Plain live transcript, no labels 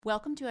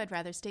Welcome to I'd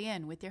Rather Stay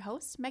In with your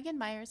hosts, Megan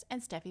Myers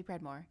and Steffi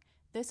Predmore.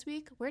 This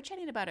week, we're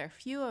chatting about a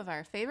few of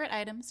our favorite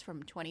items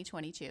from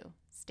 2022.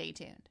 Stay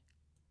tuned.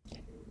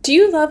 Do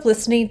you love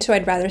listening to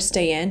I'd Rather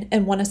Stay In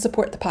and want to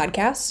support the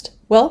podcast?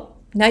 Well,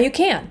 now you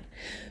can.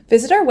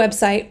 Visit our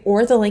website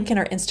or the link in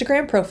our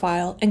Instagram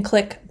profile and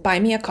click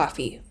Buy Me a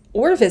Coffee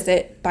or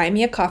visit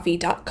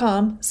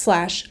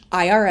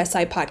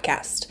buymeacoffee.com/IRSI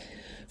podcast.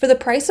 For the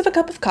price of a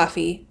cup of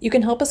coffee, you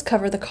can help us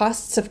cover the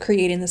costs of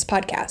creating this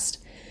podcast.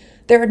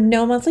 There are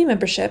no monthly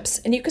memberships,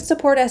 and you can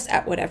support us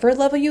at whatever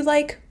level you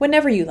like,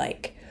 whenever you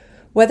like.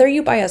 Whether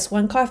you buy us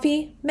one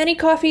coffee, many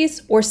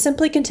coffees, or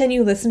simply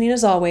continue listening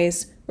as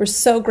always, we're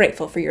so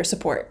grateful for your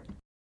support.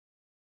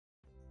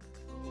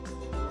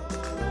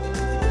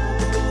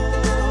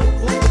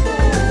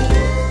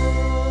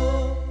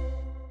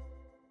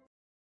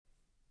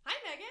 Hi,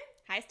 Megan.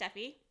 Hi,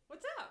 Steffi.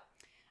 What's up?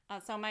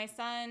 So my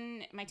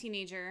son, my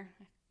teenager,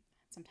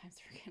 sometimes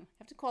I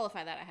have to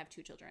qualify that I have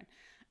two children.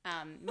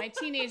 My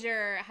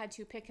teenager had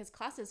to pick his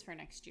classes for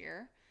next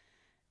year,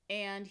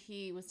 and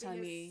he was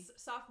telling me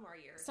sophomore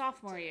year,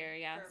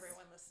 yes. For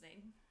everyone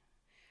listening.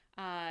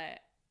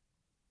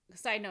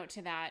 Side note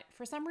to that,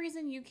 for some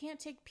reason you can't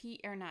take you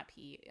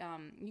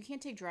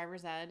can't take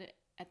driver's ed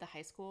at the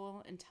high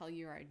school until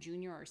you're a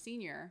junior or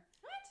senior.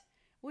 What?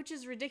 Which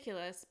is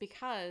ridiculous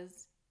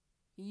because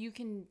you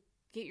can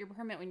get your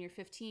permit when you're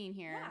 15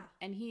 here,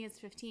 and he is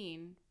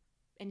 15.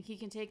 And he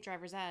can take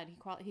driver's ed.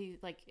 He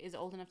is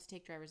old enough to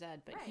take driver's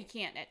ed, but he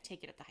can't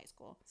take it at the high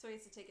school. So he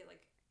has to take it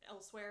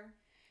elsewhere.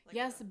 But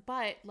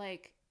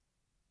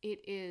it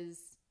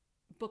is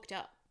booked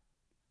up.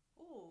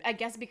 Ooh. I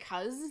guess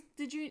because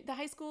the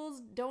high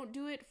schools don't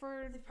do it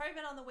for. They've probably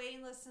been on the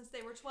waiting list since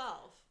they were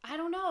 12. I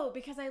don't know,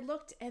 because I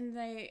looked and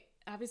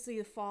obviously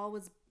the fall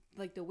was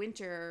the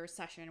winter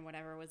session or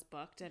whatever was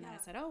booked, and I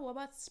said, oh, what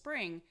about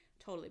spring?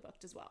 Totally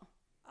booked as well.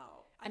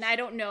 Oh. I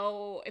don't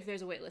know if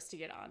there's a wait list to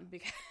get on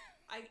because.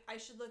 I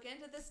should look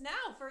into this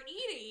now for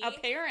Edie.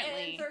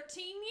 Apparently. In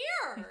 13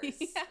 years.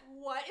 Yeah.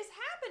 What is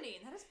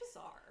happening? That is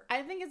bizarre.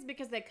 I think it's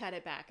because they cut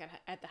it back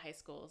at the high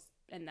schools,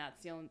 and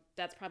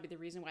that's probably the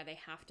reason why they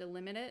have to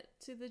limit it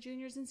to the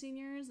juniors and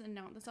seniors and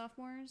not the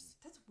sophomores.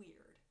 That's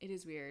weird. It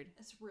is weird.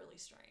 It's really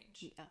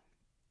strange. Yeah.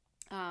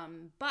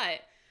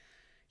 But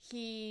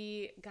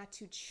he got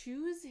to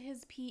choose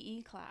his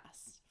PE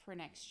class for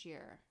next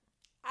year.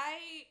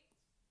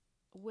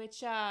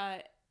 Which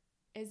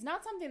is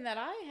not something that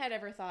I had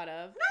ever thought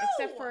of. No!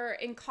 Except for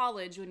in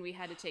college when we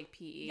had to take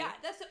PE. Yeah,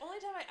 that's the only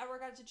time I ever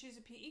got to choose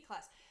a PE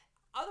class.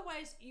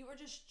 Otherwise, you were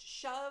just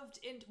shoved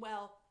into,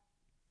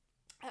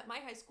 at my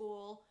high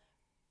school,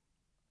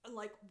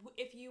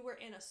 if you were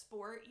in a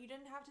sport, you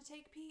didn't have to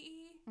take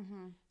PE.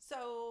 Mm-hmm.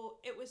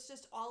 So it was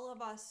just all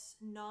of us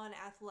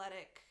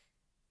non-athletic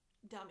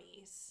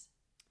dummies.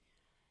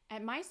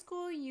 At my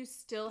school, you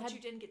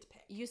didn't get to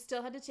pick. You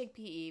still had to take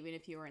PE even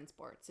if you were in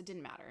sports. It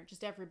didn't matter.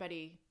 Just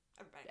everybody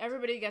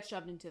got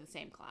shoved into the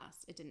same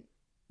class.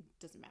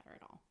 Doesn't matter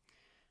at all.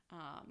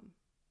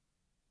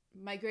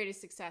 My greatest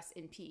success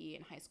in PE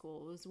in high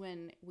school was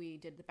when we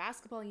did the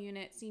basketball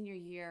unit senior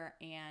year,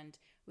 and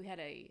we had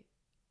a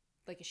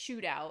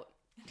shootout.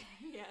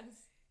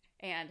 Yes.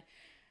 And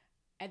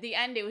at the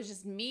end, it was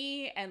just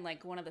me and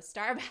one of the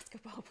star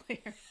basketball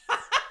players.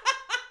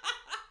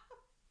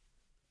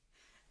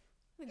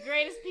 The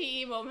greatest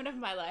PE moment of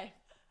my life.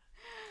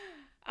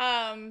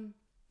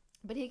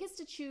 But he gets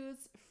to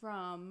choose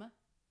from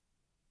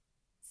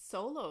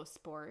solo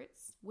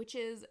sports, which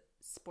is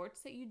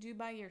sports that you do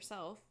by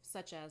yourself,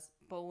 such as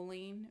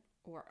bowling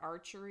or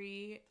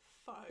archery.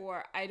 Fuck.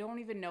 Or I don't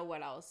even know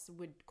what else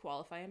would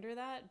qualify under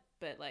that,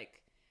 but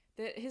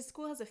his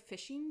school has a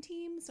fishing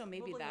team, so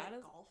maybe that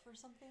is golf or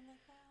something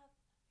like that.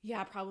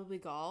 Yeah, probably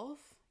golf.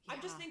 Yeah.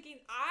 I'm just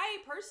thinking,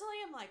 I personally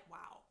am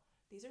wow,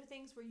 these are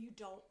things where you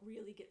don't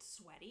really get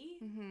sweaty.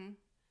 Mm-hmm.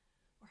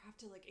 Or have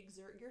to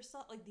exert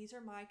yourself. These are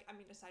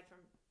aside from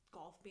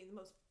golf being the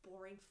most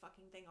boring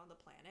fucking thing on the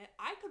planet,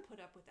 I could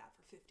put up with that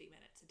for 50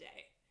 minutes a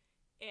day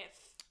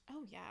if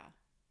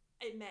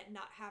it meant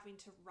not having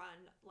to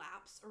run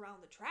laps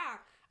around the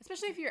track.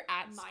 Especially if you're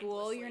at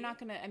school, you're not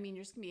gonna,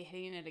 you're just gonna be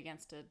hitting it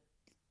against a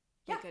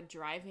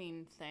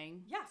driving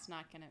thing. Yeah. It's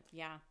not gonna,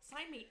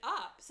 Sign me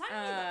up. Sign me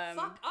the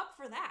fuck up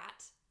for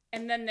that.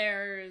 And then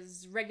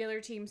there's regular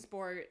team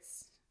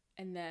sports,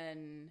 and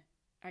then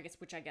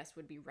which I guess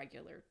would be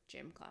regular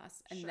gym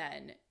class, and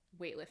then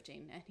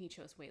weightlifting, and he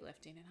chose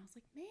weightlifting, and I was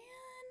like, man, I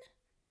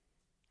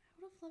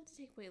would have loved to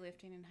take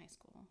weightlifting in high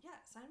school. Yeah,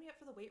 sign me up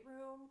for the weight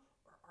room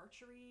or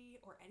archery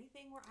or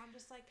anything where I'm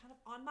just kind of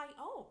on my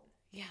own.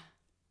 Yeah.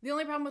 The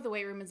only problem with the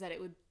weight room is that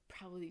it would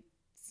probably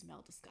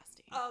smell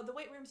disgusting. Oh, the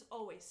weight rooms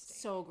always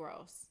stink. So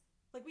gross.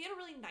 We had a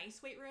really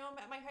nice weight room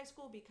at my high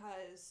school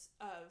because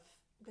our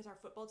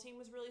football team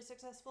was really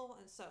successful,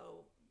 and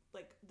so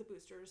the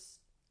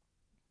boosters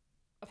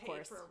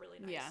paid for a really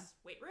nice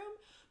weight room,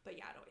 but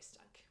it always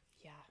stunk.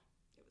 Yeah.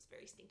 It was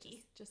very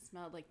stinky. Just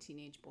smelled like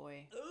teenage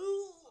boy.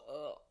 Ooh.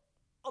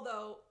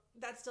 Although,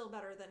 that's still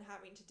better than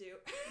having to do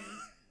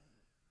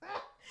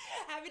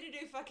having to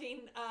do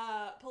fucking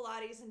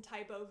Pilates and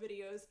Taebo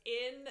videos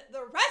in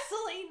the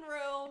wrestling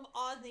room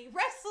on the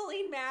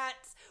wrestling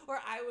mats,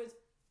 where I was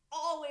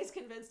always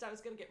convinced I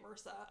was going to get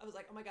MRSA. I was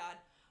like, oh my god,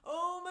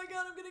 I'm going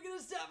to get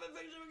a staph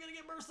infection, I'm going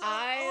to get MRSA.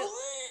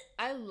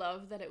 I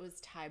love that it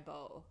was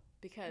Taebo,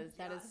 because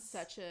that is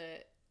such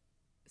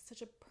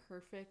a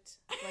perfect,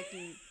 like,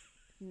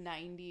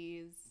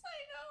 90s, I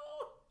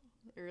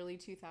know, early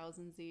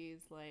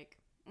 2000s, like,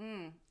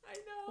 I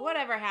know.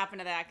 Whatever happened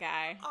to that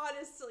guy?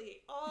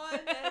 Honestly.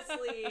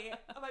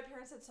 My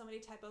parents had so many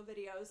Taebo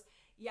videos.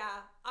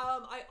 Yeah.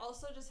 I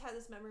also just had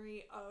this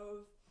memory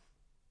of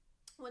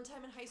one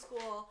time in high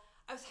school,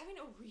 I was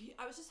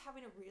just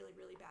having a really,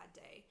 really bad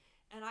day.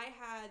 And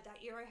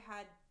that year I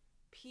had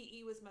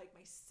PE was my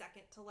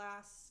second to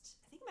last,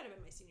 I think it might have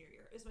been my senior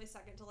year. It was my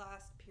second to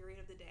last period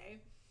of the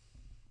day.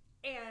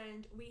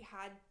 And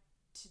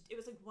it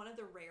was like one of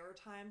the rare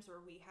times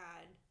where we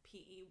had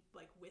PE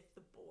like with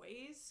the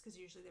boys, because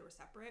usually they were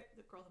separate,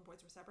 the girls and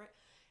boys were separate,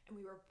 and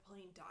we were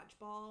playing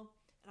dodgeball,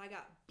 and I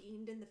got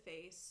beamed in the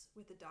face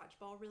with the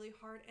dodgeball really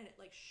hard, and it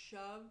like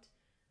shoved,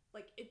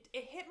 like it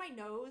hit my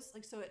nose,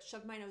 like, so it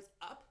shoved my nose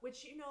up,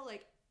 which, you know,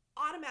 like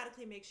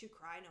automatically makes you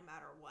cry no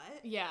matter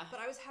what. Yeah. But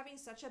I was having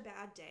such a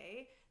bad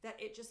day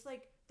that it just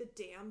like, the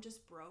dam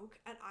just broke,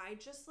 and I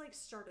just like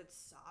started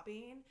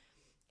sobbing.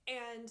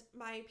 And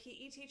my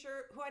PE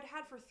teacher, who I'd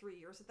had for 3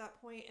 years at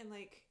that point, and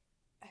like,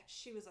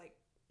 she was like,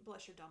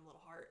 bless your dumb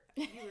little heart,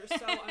 you were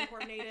so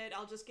uncoordinated,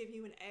 I'll just give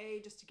you an A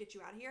just to get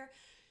you out of here.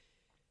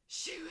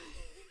 She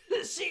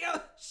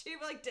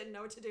like didn't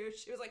know what to do.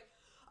 She was like,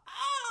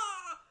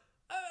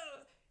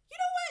 you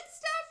know what,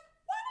 Steph,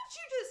 why don't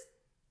you just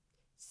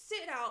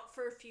sit out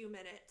for a few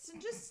minutes and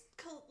just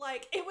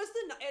like, it was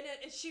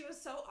she was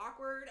so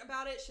awkward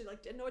about it. She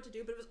like didn't know what to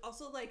do, but it was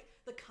also like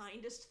the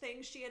kindest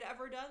thing she had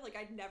ever done. Like,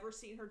 I'd never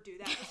seen her do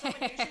that for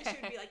someone. Usually she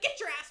would be like, get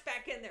your ass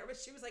back in there, but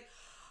she was like,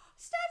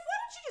 Steph, why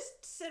don't you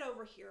just sit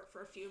over here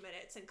for a few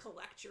minutes and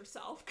collect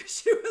yourself?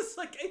 Because she was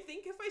like, I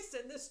think if I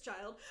send this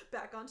child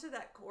back onto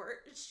that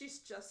court, she's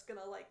just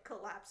gonna like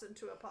collapse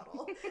into a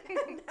puddle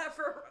and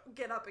never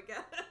get up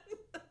again.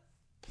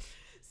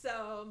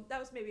 So that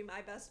was maybe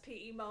my best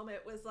PE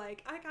moment, was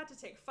like, I got to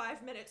take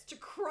 5 minutes to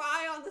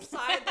cry on the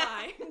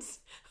sidelines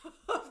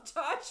of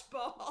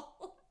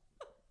dodgeball.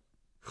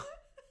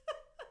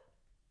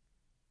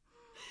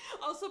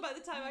 Also, by the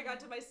time I got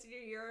to my senior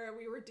year,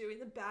 we were doing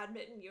the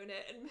badminton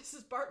unit, and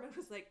Mrs. Bartman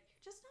was like,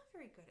 you're just not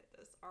very good at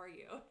this, are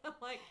you? I'm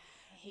like,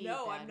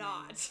 no, I'm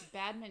not.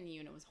 Badminton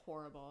unit was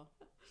horrible.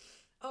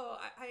 Oh,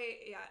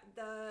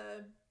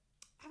 I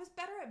was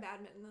better at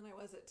badminton than I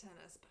was at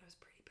tennis, but I was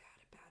pretty bad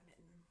at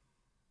badminton.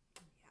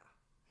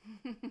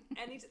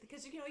 Yeah. And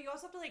because, you know, you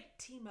also have to like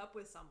team up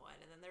with someone,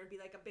 and then there would be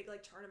like a big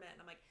like tournament,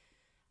 and I'm like,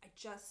 I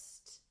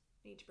just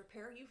need to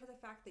prepare you for the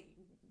fact that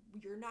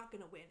you're not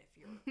gonna win if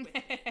you're with me.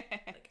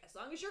 Like, as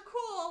long as you're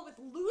cool with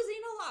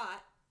losing a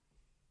lot,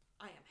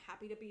 I am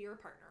happy to be your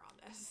partner on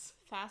this.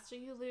 Faster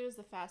you lose,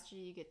 the faster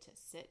you get to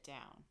sit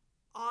down.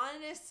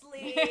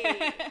 Honestly,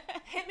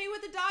 hit me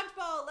with the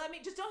dodgeball.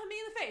 Just don't hit me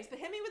in the face, but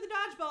hit me with the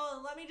dodgeball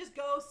and let me just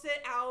go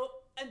sit out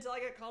until I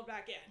get called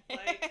back in.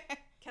 Like,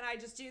 can I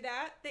just do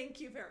that? Thank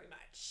you very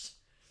much.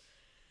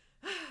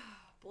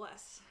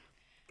 Bless.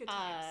 Good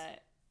times.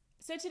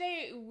 So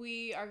today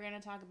we are going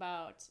to talk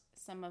about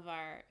some of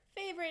our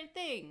favorite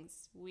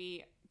things.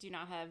 We do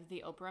not have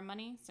the Oprah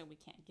money, so we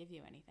can't give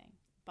you anything.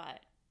 But,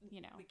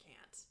 you know. We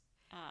can't.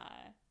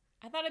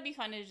 I thought it'd be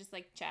fun to just,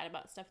 like, chat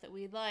about stuff that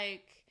we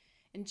like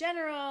in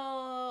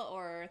general,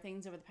 or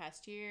things over the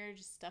past year,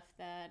 just stuff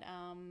that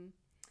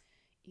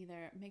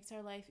either makes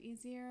our life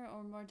easier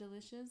or more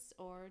delicious,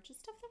 or just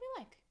stuff that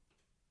we like.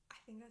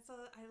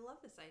 I love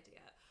this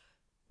idea.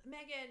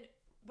 Megan,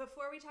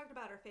 before we talked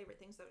about our favorite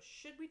things, though,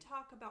 should we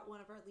talk about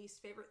one of our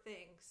least favorite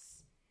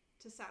things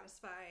to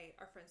satisfy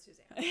our friend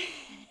Suzanne,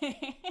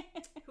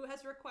 who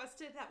has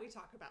requested that we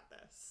talk about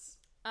this?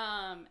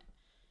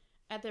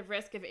 At the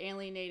risk of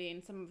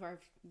alienating some of our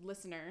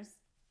listeners,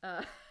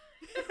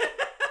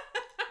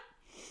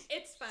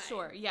 it's fine.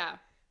 Sure, yeah.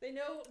 They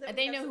know that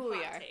they know who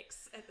we are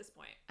at this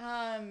point.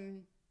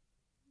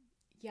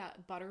 Yeah,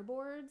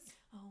 butterboards.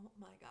 Oh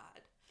my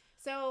god.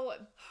 So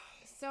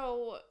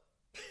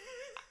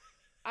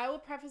I will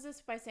preface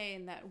this by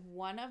saying that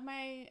one of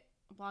my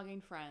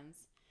blogging friends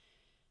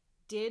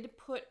did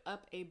put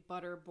up a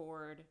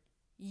butterboard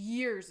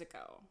years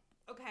ago.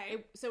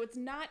 Okay. So it's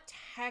not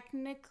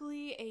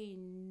technically a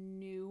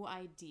new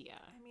idea.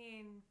 I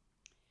mean,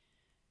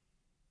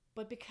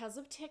 but because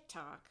of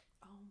TikTok,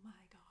 oh my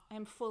god,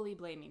 I'm fully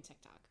blaming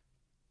TikTok.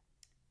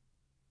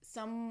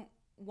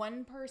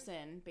 One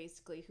person,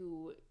 basically,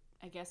 who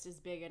I guess is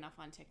big enough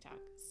on TikTok,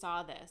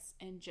 saw this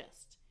and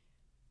just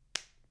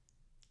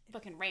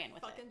fucking ran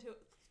with it.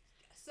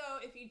 So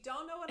if you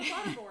don't know what a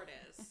butterboard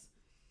is,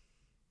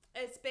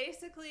 it's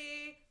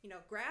basically, you know,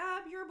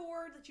 grab your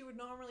board that you would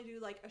normally do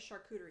like a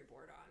charcuterie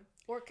board on.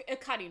 Or a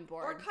cutting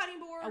board.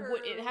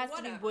 It has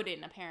to be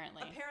wooden,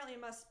 apparently. Apparently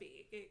it must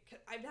be.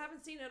 I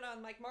haven't seen it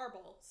on like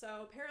marble,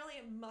 so apparently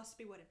it must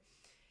be wooden.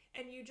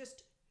 And you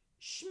just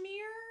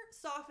smear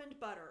softened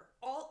butter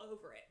all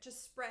over it.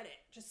 Just spread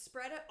it. Just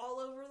spread it all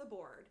over the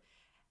board.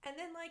 And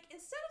then, like,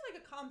 instead of,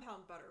 like, a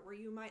compound butter where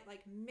you might,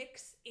 like,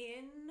 mix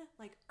in,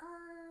 like,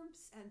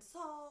 herbs and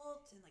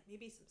salt and, like,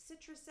 maybe some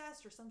citrus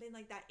zest or something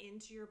like that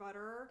into your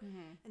butter,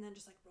 and then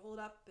just, like, roll it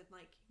up and,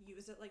 like,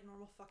 use it like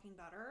normal fucking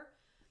butter,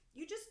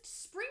 you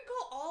just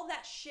sprinkle all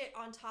that shit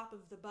on top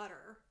of the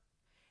butter.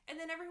 And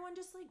then everyone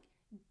just, like,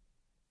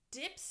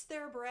 dips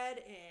their bread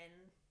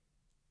in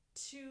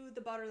to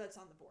the butter that's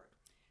on the board.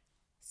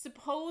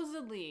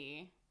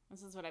 Supposedly,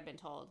 this is what I've been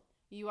told,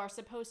 you are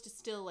supposed to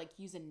still, like,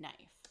 use a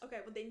knife. Okay,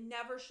 well, they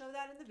never show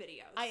that in the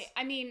videos.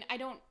 I mean, I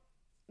don't.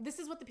 This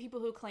is what the people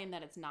who claim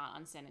that it's not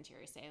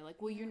unsanitary say.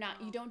 Like, well, you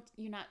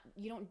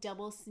don't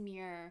double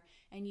smear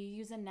and you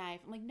use a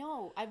knife. I'm like,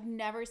 no, I've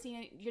never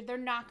seen it. They're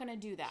not gonna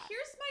do that.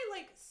 Here's my,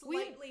 like,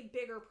 slightly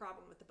bigger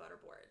problem with the butter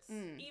boards,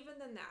 even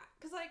than that,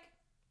 because, like,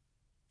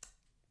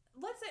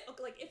 let's say,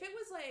 okay, like, if it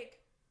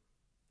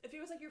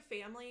was like your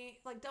family,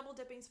 like, double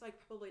dipping's,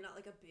 like, probably not,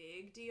 like, a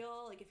big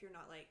deal. Like, if you're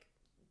not, like,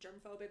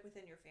 germphobic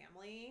within your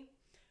family.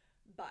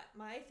 But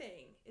my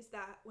thing is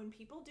that when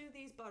people do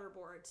these butter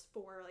boards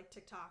for, like,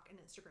 TikTok and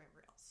Instagram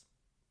Reels,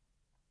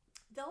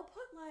 they'll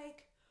put,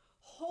 like,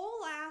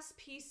 whole ass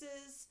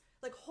pieces,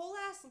 like, whole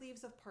ass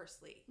leaves of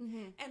parsley,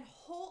 and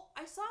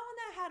I saw one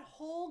that had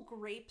whole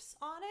grapes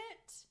on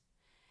it.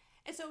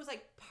 And so it was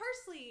like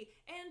parsley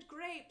and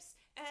grapes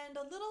and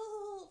a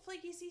little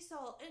flaky sea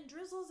salt and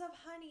drizzles of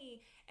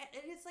honey.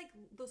 And it's like,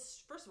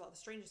 first of all, the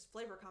strangest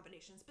flavor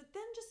combinations. But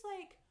then just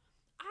like,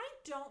 I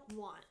don't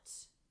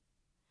want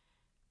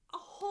a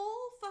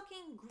whole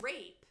fucking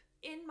grape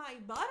in my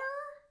butter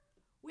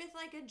with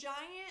like a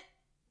giant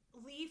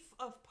leaf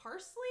of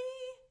parsley.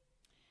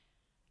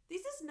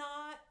 This is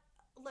not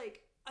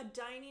like a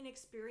dining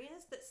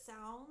experience that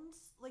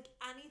sounds like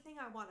anything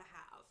I want to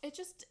have. It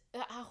just,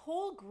 a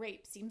whole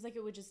grape seems like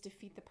it would just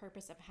defeat the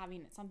purpose of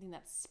having something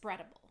that's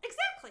spreadable.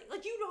 Exactly.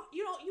 Like you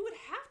would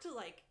have to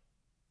like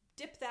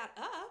dip that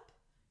up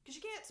because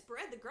you can't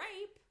spread the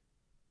grape.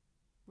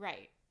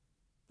 Right.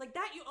 Like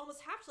that you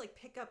almost have to like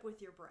pick up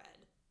with your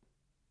bread.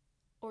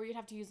 Or you'd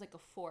have to use like a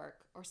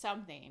fork or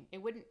something.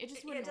 It wouldn't work.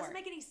 It doesn't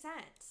make any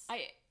sense.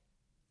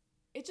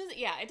 It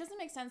doesn't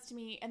make sense to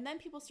me. And then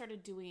people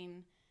started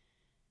doing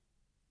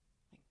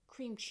like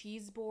cream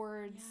cheese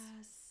boards.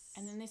 Yes.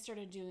 And then they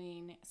started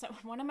doing, so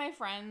one of my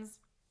friends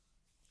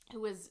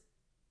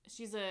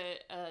she's a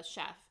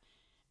chef,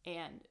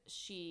 and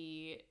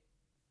she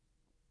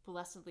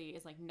blessedly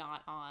is like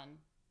not on,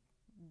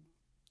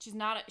 she's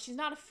not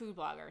a food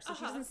blogger, so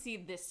she doesn't see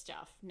this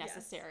stuff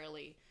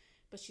necessarily,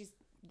 but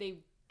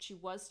she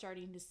was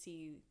starting to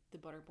see the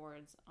butter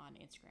boards on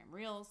Instagram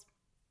Reels,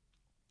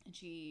 and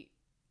she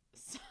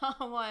saw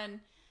one,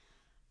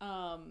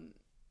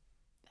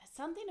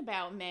 something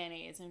about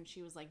mayonnaise, and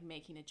she was like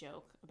making a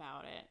joke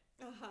about it.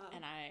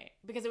 And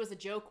because it was a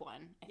joke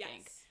one, I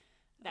think.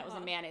 That was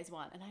a mayonnaise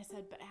one. And I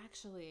said, but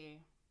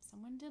actually,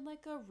 someone did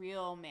like a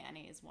real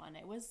mayonnaise one.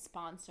 It was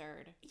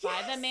sponsored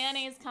by the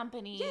mayonnaise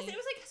company. Yes, it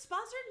was like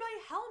sponsored by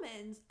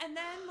Hellmann's. And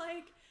then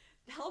like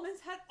Hellmann's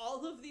had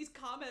all of these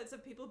comments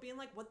of people being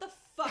like, what the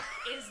fuck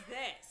is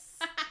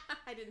this?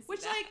 I didn't see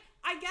Which that. like,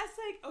 I guess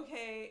like,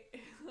 okay,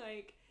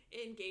 like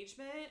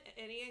engagement,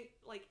 any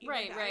like even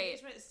right.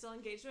 engagement is still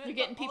engagement. You're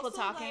getting people also,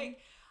 talking.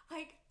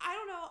 Like, I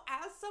don't know,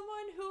 as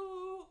someone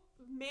who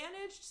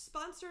managed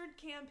sponsored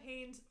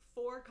campaigns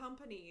for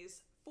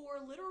companies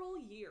for literal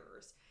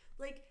years,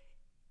 like,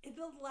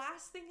 the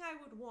last thing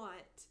I would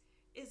want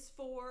is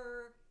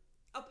for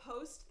a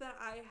post that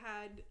I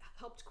had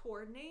helped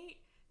coordinate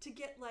to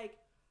get, like,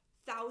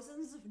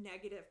 thousands of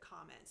negative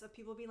comments of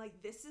people being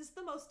like, this is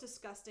the most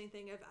disgusting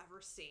thing I've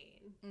ever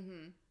seen.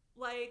 Mm-hmm.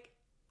 Like,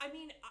 I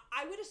mean,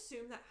 I would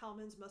assume that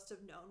Hellmann's must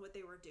have known what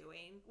they were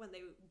doing when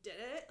they did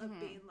it, of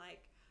being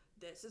like,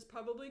 this is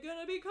probably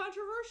gonna be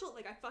controversial.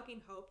 Like, I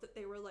fucking hope that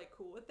they were, like,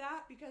 cool with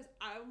that, because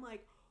I'm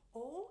like,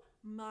 oh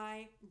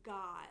my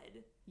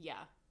God.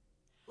 Yeah.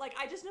 Like,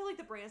 I just know, like,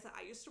 the brands that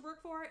I used to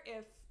work for,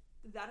 if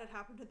that had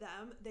happened to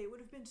them, they would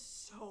have been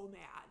so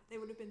mad. They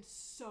would have been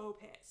so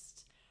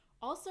pissed.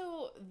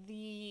 Also,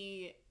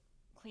 the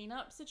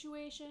cleanup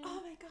situation.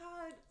 Oh my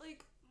God.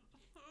 Like,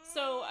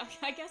 so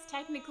I guess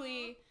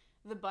technically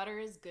the butter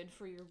is good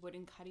for your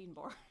wooden cutting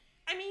board.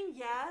 I mean,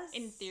 yes.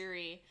 In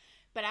theory.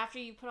 But after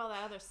you put all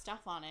that other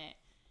stuff on it,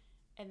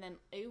 and then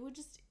it would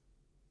just,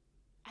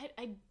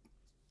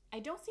 I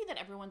don't see that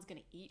everyone's going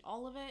to eat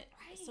all of it.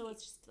 Right. So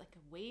it's just like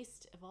a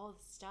waste of all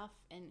the stuff,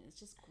 and it's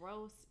just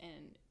gross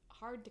and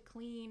hard to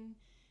clean.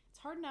 It's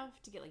hard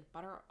enough to get like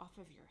butter off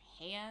of your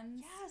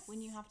hands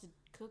when you have to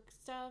cook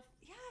stuff.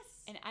 Yes.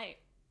 And I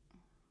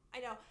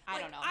know. I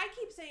don't know. I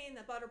keep saying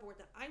the butter board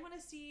that I want to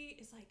see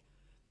is like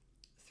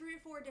 3 or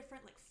 4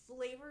 different like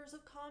flavors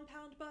of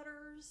compound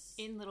butters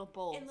in little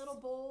bowls.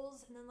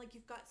 and then like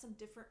you've got some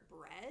different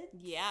breads.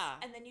 Yeah.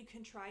 And then you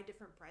can try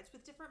different breads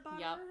with different butters.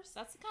 Yep.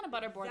 That's the kind of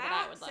butter board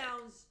that I would like. That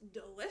sounds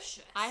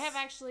delicious. I have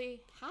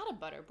actually had a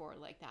butter board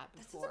like that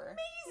before. That's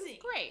amazing.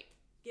 It's great.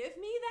 Give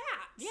me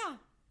that. Yeah.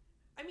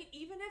 I mean,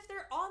 even if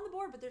they're on the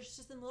board, but there's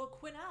just them little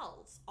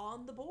quenelles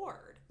on the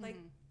board, like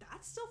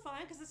that's still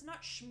fine because it's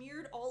not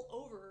smeared all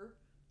over.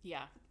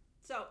 Yeah.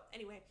 So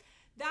anyway,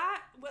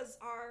 that was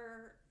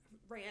our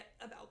rant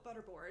about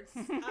butterboards.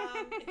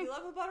 If you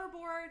love a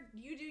butterboard,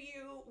 you do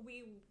you.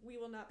 We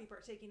will not be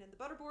partaking in the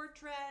butterboard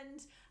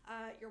trend.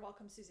 You're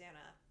welcome,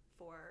 Susanna,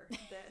 for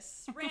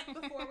this rant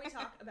before we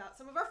talk about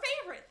some of our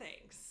favorite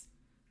things.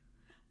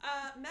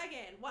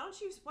 Megan, why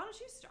don't you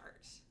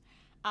start?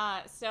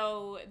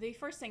 So the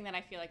first thing that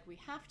I feel like we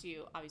have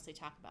to obviously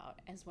talk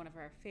about as one of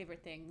our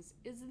favorite things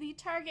is the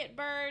Target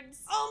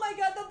birds. Oh my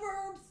god, the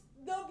burbs!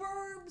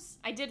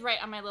 I did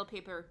write on my little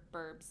paper,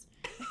 burbs.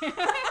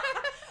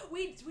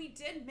 We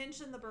did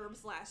mention the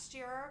burbs last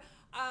year,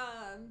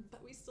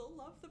 but we still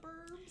love the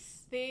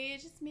burbs. They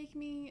just make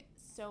me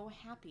so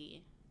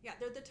happy. Yeah,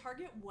 they're the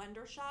Target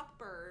Wonder Shop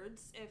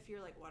birds. If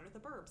you're like, what are the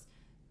burbs?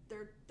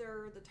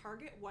 They're the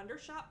Target Wonder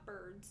Shop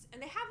birds, and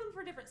they have them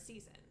for different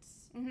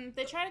seasons. Mm-hmm.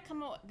 They try to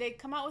come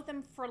out with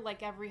them for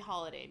like every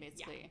holiday,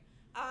 basically.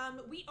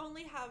 Yeah. We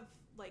only have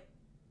like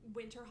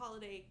winter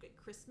holiday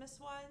Christmas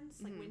ones,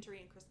 like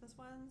wintry and Christmas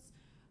ones.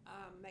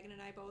 Megan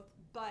and I both,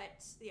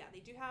 but yeah, they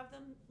do have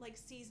them like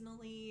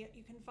seasonally.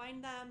 You can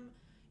find them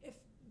if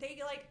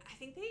they like. I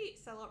think they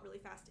sell out really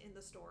fast in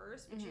the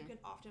stores, but you can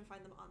often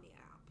find them on the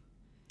app,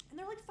 and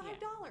they're like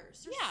 $5.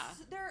 Yeah.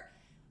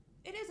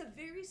 It is a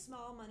very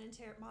small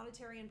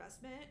monetary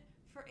investment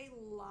for a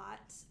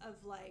lot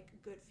of like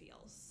good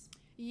feels.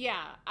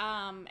 Yeah,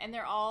 and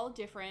they're all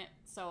different.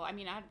 So, I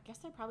mean, I guess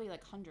they're probably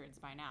like hundreds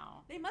by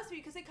now. They must be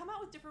because they come out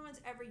with different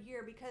ones every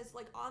year because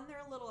like on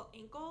their little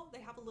ankle,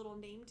 they have a little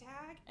name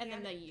tag. And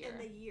then the year. And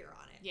the year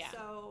on it. Yeah.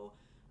 So,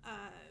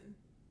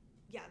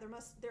 yeah, there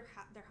has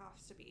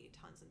to be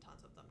tons and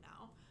tons of them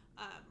now.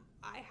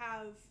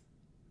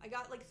 I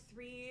got like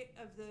 3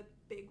 of the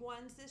big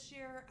ones this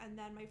year, and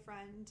then my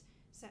friend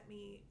sent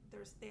me,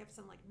 they have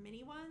some like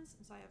mini ones,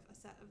 and so I have a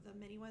set of the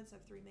mini ones. I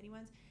have 3 mini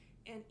ones.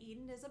 And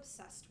Eden is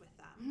obsessed with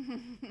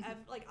them.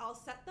 I'll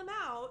set them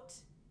out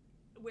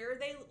where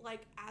they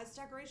like as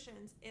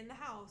decorations in the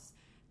house,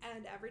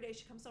 and every day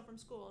she comes home from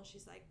school and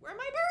she's like, "Where are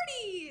my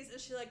birdies?" And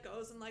she like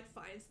goes and like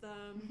finds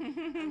them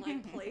and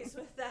like plays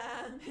with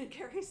them and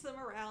carries them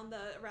around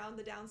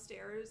the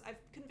downstairs.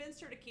 I've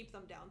convinced her to keep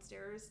them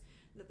downstairs,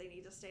 that they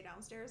need to stay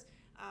downstairs.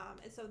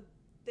 And so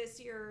this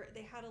year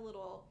they had a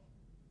little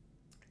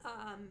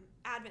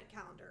advent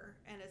calendar,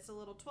 and it's a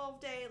little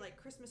 12-day like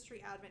Christmas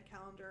tree advent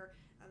calendar,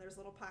 and there's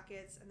little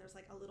pockets, and there's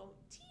like a little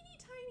teeny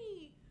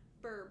tiny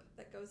burb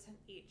that goes in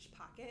each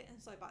pocket, and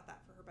so I bought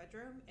that for her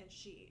bedroom, and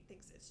she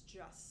thinks it's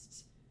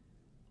just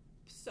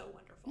so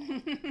wonderful.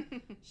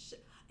 It's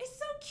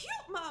so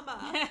cute,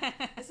 Mama.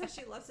 And so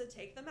she loves to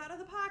take them out of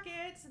the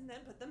pockets and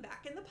then put them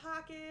back in the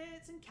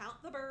pockets and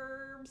count the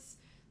burbs.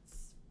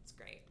 It's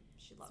great.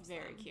 She loves them.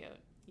 It's very cute.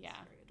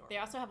 Yeah. Very adorable. They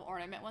also have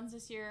ornament ones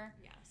this year.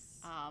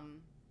 Yes.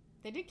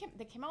 They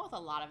came out with a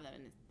lot of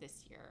them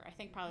this year. I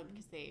think probably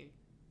because they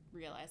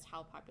realized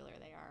how popular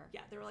they are.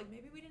 Yeah, they were like,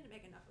 maybe we didn't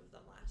make enough of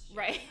them last year.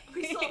 Right.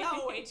 We sold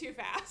out way too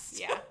fast.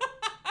 Yeah.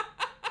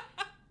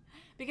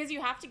 Because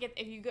you have to get,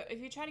 if you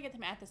try to get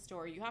them at the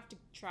store, you have to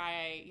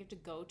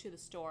go to the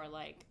store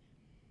like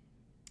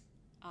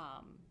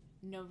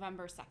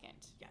November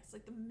 2nd. Yes,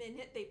 like the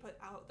minute they put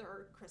out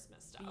their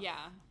Christmas stuff.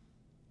 Yeah.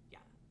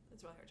 Yeah,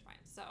 it's really hard to find.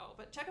 So,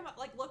 but check them out,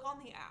 like look on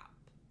the app.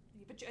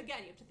 But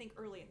again, you have to think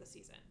early in the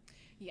season.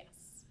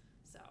 Yes.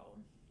 So,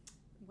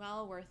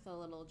 well worth a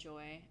little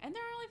joy. And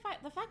they're only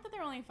the fact that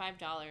they're only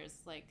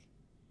 $5 like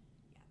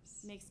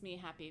yes, makes me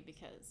happy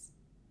because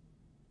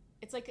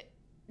it's like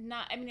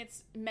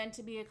it's meant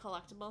to be a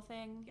collectible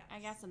thing, yes. I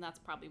guess, and that's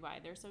probably why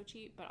they're so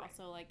cheap, but right.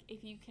 Also like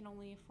if you can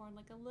only afford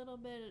like a little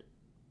bit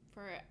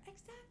for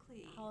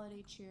exactly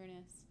holiday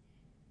cheeriness.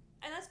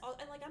 And that's all,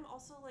 and like I'm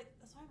also like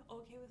that's why I'm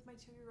okay with my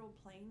 2-year-old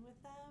playing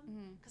with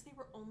them because they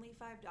were only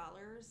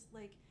 $5.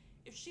 Like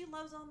if she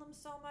loves on them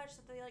so much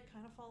that they like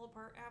kind of fall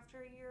apart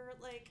after a year,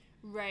 like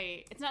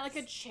right, it's not like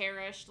a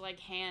cherished like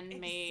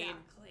handmade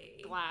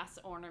glass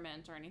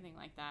ornament or anything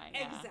like that.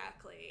 Yeah.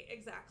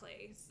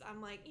 Exactly. So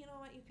I'm like, you know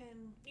what, you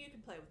can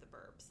play with the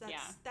burbs.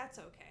 That's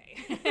okay.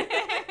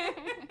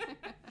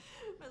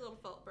 My little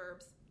felt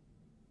burbs.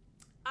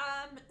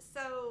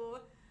 So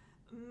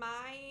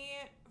my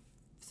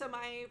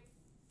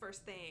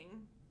first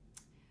thing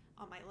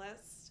on my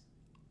list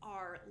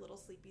are Little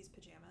Sleepy's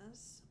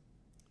pajamas.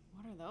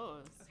 What are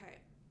those? Okay.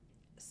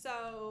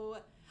 So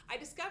I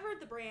discovered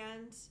the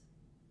brand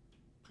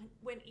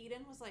when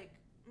Eden was like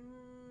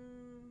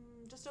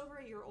just over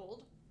a year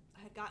old.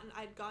 I'd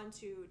gone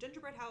to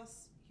Gingerbread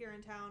House here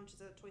in town, which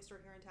is a toy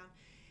store here in town,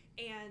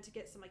 and to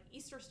get some like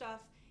Easter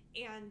stuff,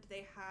 and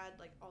they had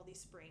like all these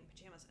spring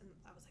pajamas, and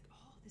I was like, oh,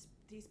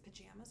 these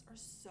pajamas are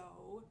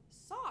so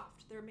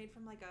soft. They're made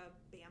from like a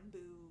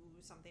bamboo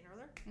something or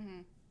other.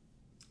 Mm-hmm.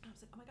 I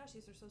was like, oh my gosh,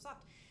 these are so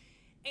soft.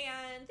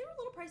 And they were a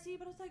little pricey,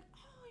 but I was like,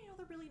 oh,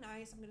 they're really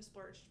nice. I'm going to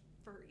splurge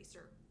for her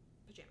Easter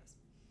pajamas.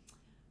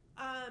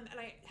 And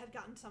I had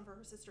gotten some for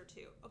her sister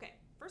too. Okay,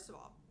 first of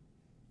all,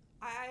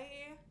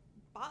 I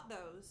bought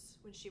those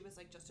when she was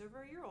like just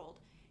over a year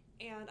old,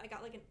 and I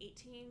got like an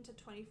 18 to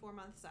 24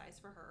 month size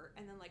for her,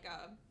 and then like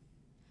a,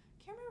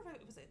 can't remember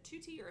if it was a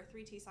 2T or a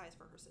 3T size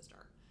for her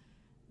sister.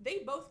 They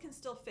both can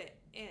still fit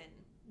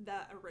in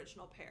the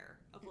original pair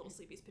of Little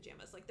Sleepy's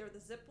pajamas. Like, they're the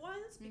zip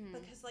ones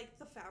because like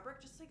the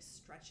fabric just like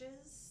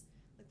stretches.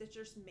 Like, they're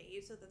just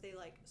made so that they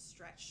like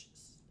stretch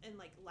and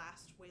like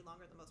last way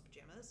longer than most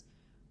pajamas.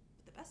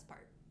 But the best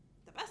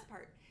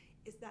part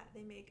is that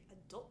they make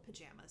adult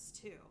pajamas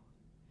too.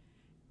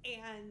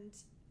 And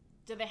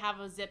do they have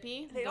a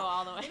zippy? They go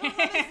all the way.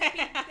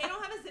 They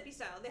don't have a zippy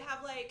style. They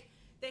have like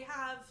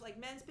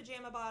men's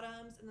pajama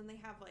bottoms, and then they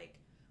have like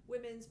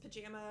women's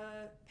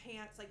pajama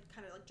pants, like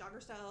kind of like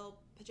jogger style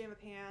pajama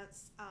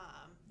pants.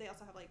 They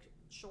also have like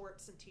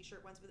shorts and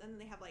t-shirt ones, but then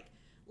they have like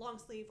long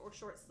sleeve or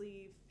short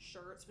sleeve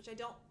shirts, which I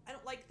don't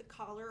like the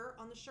collar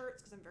on the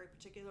shirts because I'm very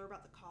particular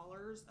about the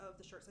collars of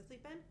the shirts I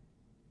sleep in.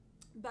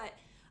 But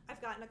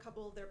I've gotten a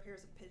couple of their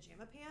pairs of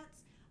pajama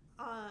pants.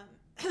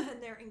 And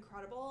they're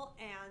incredible,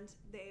 and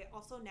they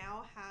also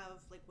now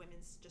have like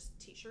women's just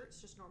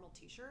t-shirts, just normal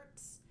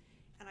t-shirts,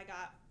 and I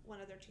got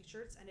one of their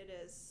t-shirts and it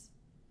is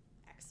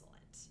excellent.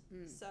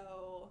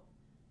 So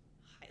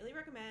highly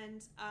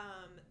recommend.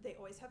 They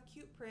always have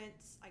cute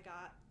prints. I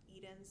got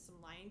Eden some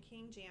Lion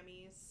King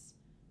jammies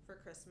for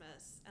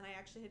Christmas, and I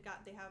actually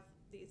they have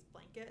these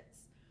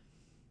blankets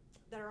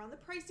that are on the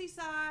pricey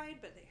side,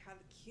 but they have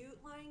a cute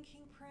Lion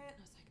King print, and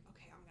I was like,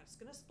 okay, I'm just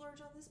gonna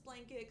splurge on this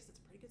blanket because it's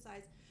a pretty good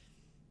size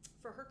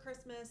for her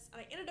Christmas.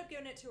 And I ended up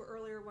giving it to her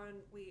earlier when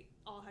we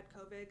all had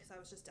COVID because I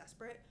was just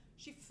desperate.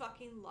 She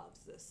fucking loves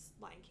this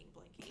Lion King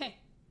blanket. Okay.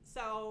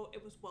 So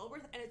it was well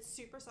worth, and it's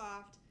super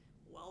soft,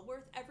 well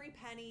worth every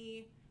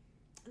penny.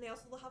 And they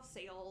also will have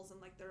sales,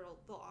 and like they'll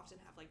often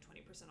have like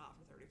 20% off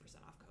or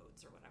 30% off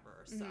codes or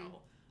whatever.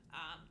 So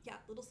yeah,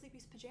 Little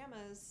Sleepy's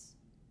pajamas,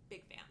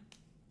 big fan.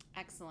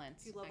 Excellent.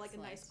 If you love like a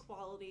nice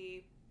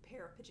quality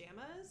pair of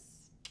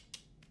pajamas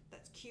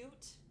that's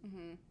cute,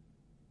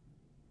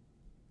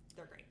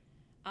 they're great.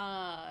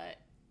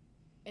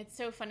 It's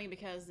so funny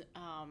because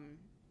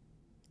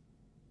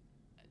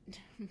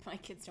my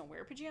kids don't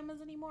wear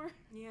pajamas anymore.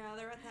 Yeah,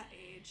 they're at that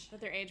age.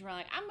 At their age, we're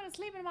like, I'm gonna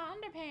sleep in my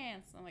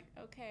underpants. I'm like,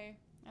 okay,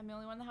 I'm the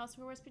only one in the house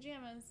who wears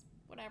pajamas.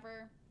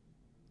 Whatever.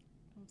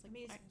 Like, it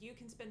means you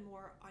can spend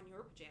more on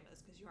your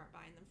pajamas because you aren't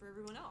buying them for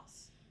everyone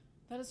else.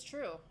 That is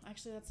true.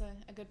 Actually, that's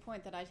a good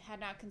point that I had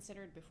not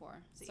considered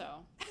before. See?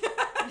 So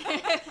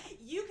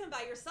you can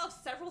buy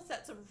yourself several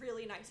sets of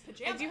really nice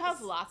pajamas. I do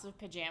have lots of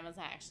pajamas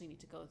I actually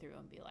need to go through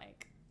and be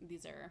like,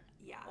 these are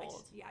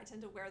old. I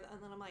tend to wear them,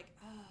 and then I'm like,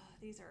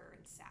 these are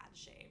in sad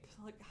shape.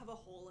 Like, have a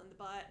hole in the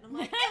butt, and I'm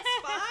like,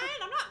 it's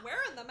fine. I'm not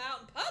wearing them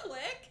out in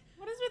public.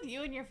 What is with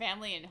you and your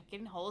family and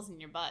getting holes in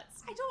your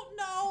butts? I don't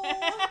know.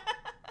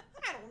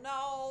 I don't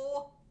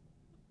know.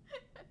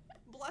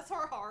 Bless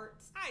our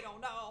hearts. I don't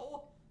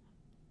know.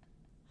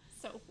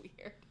 So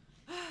weird.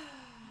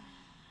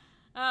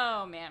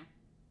 Oh, man.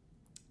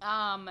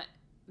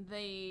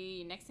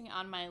 The next thing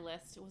on my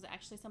list was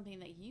actually something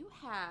that you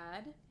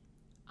had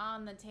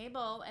on the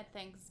table at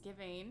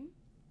Thanksgiving,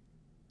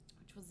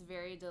 which was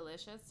very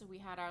delicious. So we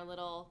had our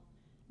little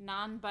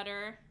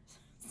non-butter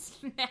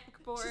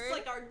snack board. Just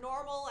like our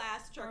normal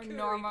ass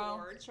charcuterie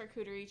board.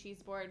 Charcuterie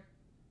cheese board.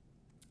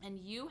 And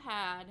you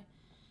had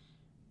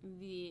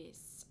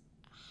this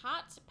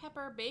hot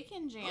pepper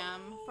bacon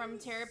jam from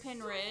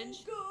Terrapin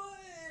Ridge.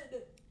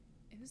 Good.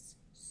 It was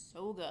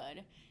so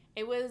good.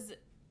 It was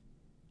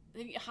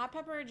the hot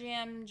pepper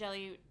jam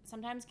jelly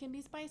sometimes can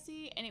be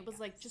spicy, and it was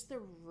like just the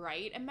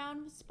right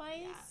amount of spice.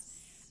 Yes.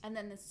 And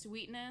then the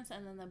sweetness,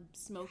 and then the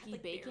smoky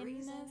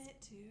baconness. In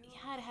it too.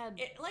 Yeah,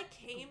 it like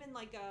came in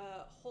like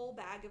a whole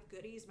bag of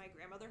goodies my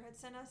grandmother had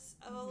sent us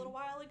a little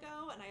while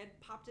ago, and I had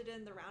popped it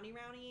in the Roundy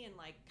and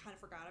like kind of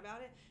forgot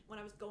about it when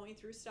I was going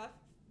through stuff,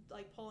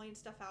 like pulling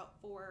stuff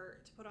out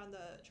to put on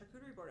the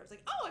charcuterie board. I was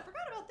like, oh, I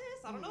forgot about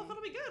this. I don't know if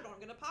it'll be good, but I'm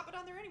gonna pop it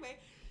on there anyway.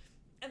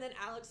 And then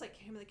Alex like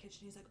came in the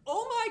kitchen. He's like,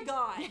 "Oh my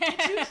god,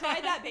 did you try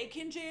that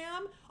bacon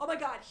jam? Oh my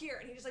god, here!"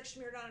 And he just like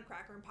smeared it on a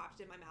cracker and popped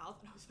it in my mouth.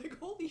 And I was like,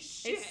 "Holy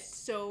shit!" It's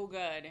so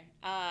good.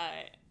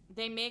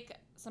 They make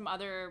some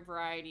other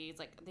varieties.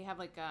 Like they have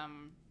like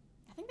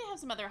I think they have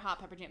some other hot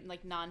pepper jam,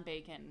 like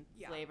non-bacon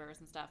flavors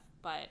and stuff.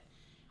 But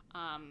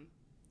I'm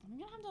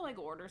gonna have to like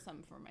order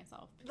some for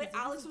myself. But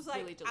Alex was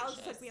like,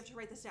 we have to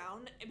write this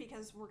down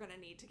because we're gonna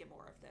need to get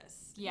more of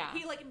this. Yeah.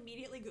 He like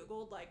immediately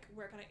Googled like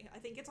where can I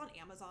think it's on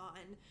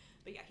Amazon.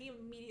 But yeah, he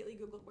immediately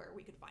Googled where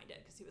we could find it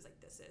because he was like,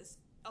 this is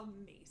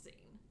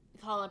amazing.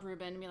 Call up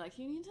Ruben and be like,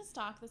 you need to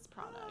stock this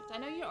product. I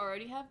know you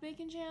already have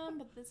bacon jam,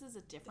 but this is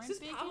a different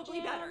bacon jam. This is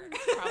probably better.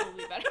 It's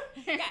probably better.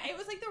 Yeah, it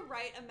was like the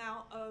right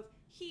amount of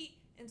heat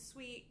and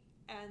sweet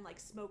and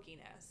like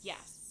smokiness.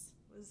 Yes.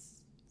 It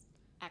was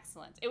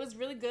excellent. It was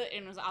really good,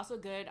 and it was also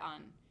good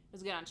on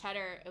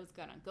cheddar. It was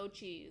good on goat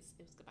cheese.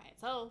 It was good by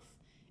itself.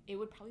 It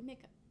would probably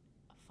make a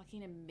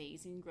fucking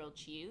amazing grilled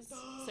cheese.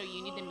 So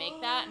you need to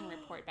make that and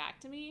report back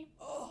to me.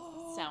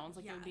 Sounds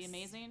like it would be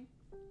amazing.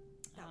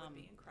 That would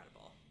be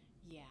incredible.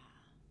 Yeah.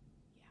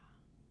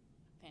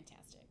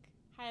 Fantastic.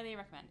 Highly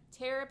recommend.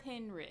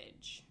 Terrapin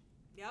Ridge.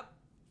 Yep.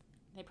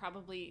 They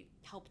probably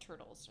help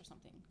turtles or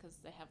something because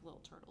they have little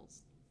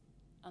turtles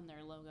on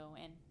their logo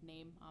and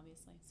name,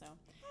 obviously. So.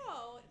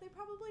 Oh, they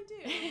probably do.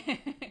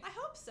 I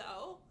hope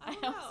so. I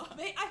don't know.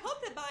 So. I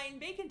hope that buying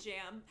Bacon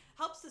Jam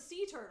helps the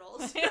sea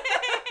turtles.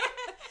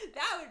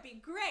 That would be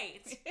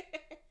great.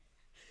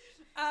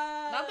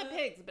 Not the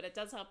pigs, but it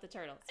does help the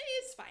turtles.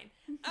 It's fine.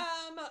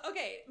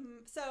 Okay,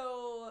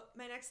 so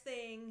my next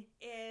thing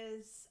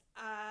is,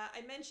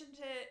 I mentioned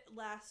it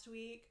last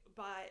week,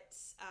 but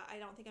I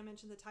don't think I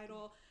mentioned the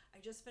title. I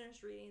just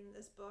finished reading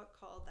this book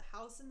called The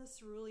House in the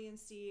Cerulean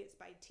Sea. It's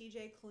by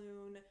T.J.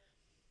 Klune.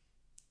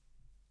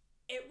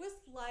 It was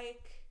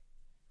like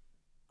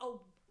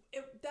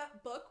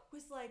that book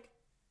was like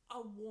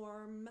a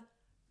warm,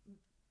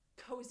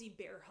 cozy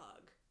bear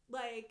hug.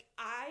 Like,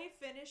 I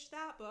finished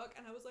that book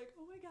and I was like,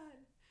 oh my god,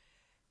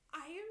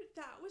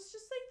 that was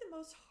just like the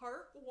most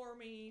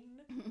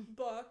heartwarming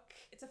book.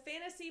 It's a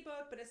fantasy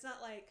book, but it's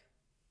not like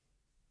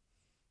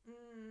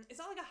it's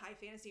not like a high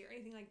fantasy or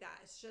anything like that.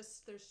 It's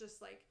just, there's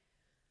just like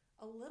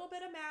a little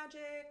bit of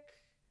magic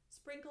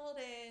sprinkled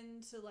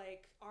into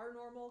like our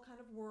normal kind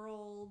of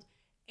world,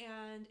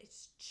 and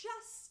it's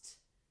just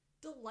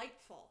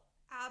delightful.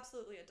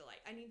 Absolutely a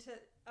delight. I need to,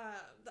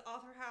 the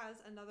author has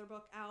another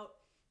book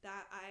out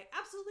that I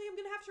absolutely am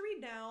going to have to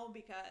read now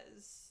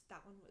because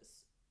that one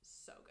was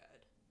so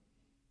good.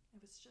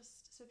 It was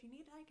just, so if you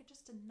need like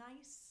just a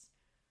nice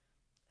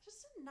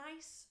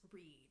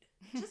read.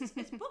 Just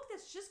it's a book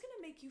that's just going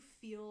to make you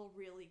feel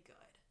really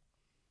good.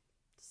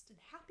 Just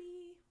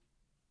happy.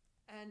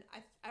 And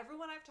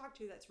everyone I've talked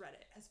to that's read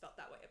it has felt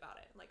that way about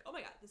it. I'm like, oh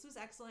my god, this was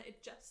excellent.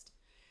 It just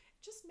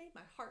made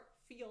my heart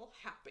feel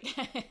happy.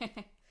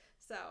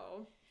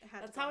 So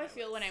that's how I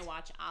feel when I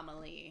watch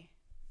Amelie.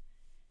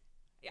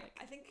 Yeah, like,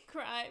 I think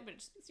cry, but it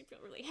just makes you feel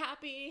really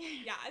happy.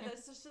 Yeah,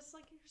 it's just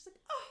like, you're just like,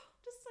 oh,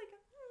 just like,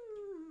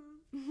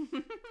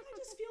 I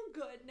just feel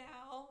good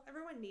now.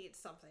 Everyone needs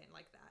something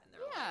like that in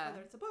their life,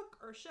 whether it's a book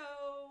or a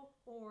show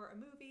or a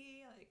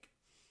movie. Like,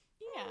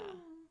 yeah,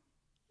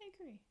 I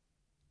agree.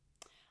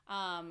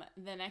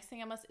 The next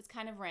thing it's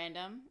kind of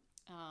random,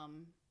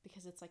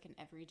 because it's like an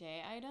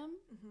everyday item.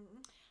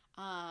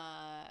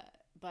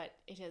 But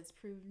it has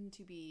proven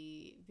to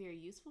be very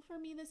useful for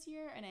me this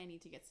year, and I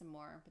need to get some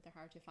more, but they're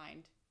hard to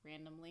find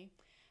randomly.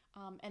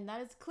 And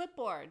that is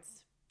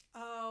clipboards.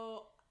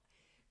 Oh,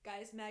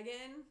 guys,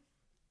 Megan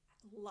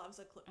loves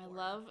a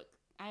clipboard.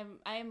 I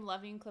am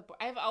loving clipboard.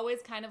 I've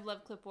always kind of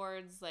loved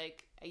clipboards.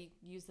 Like, I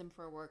used them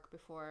for work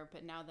before,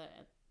 but now that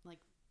I'm like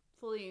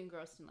fully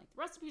engrossed in like the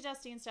recipe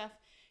testing and stuff,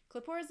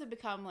 clipboards have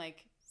become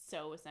like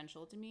so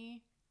essential to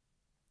me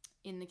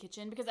in the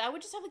kitchen, because I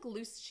would just have like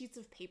loose sheets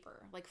of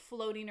paper like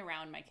floating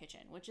around my kitchen,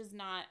 which is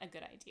not a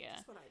good idea.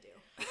 That's what I do.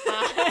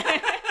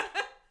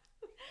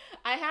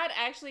 I had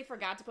actually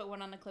forgot to put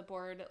one on the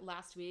clipboard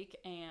last week,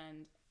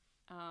 and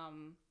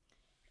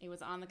it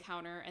was on the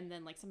counter, and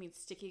then like something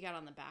sticky got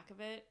on the back of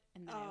it,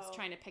 and then I was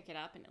trying to pick it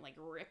up and it like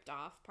ripped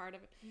off part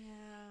of it.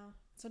 Yeah.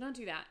 So don't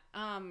do that.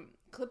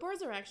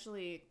 Clipboards are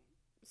actually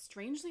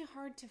strangely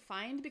hard to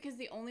find, because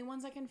the only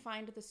ones I can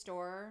find at the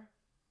store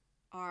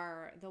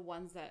are the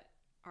ones that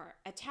are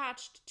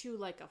attached to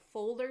like a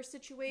folder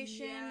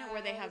situation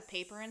where they have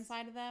paper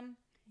inside of them.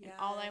 Yes. And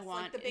all I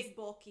want like the big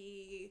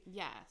bulky.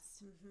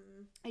 Yes.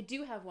 Mm-hmm. I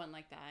do have one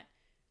like that.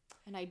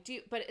 And I do,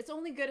 but it's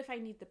only good if I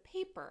need the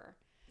paper.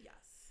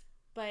 Yes.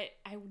 But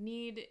I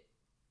need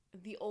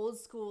the old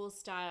school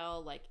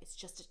style, like it's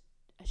just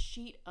a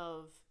sheet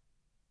of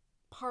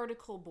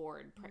particle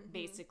board,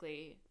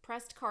 basically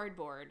pressed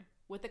cardboard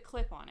with a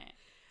clip on it.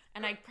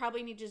 And I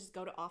probably need to just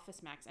go to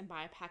Office Max and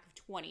buy a pack of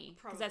 20,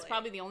 because that's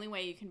probably the only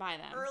way you can buy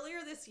them. Earlier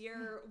this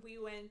year, we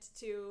went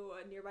to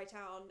a nearby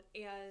town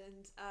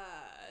and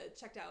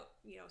checked out,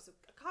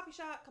 a coffee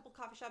shop, a couple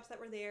coffee shops that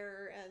were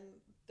there, and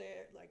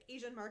they're like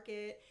Asian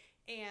market,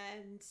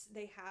 and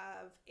they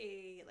have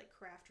a like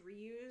craft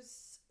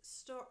reuse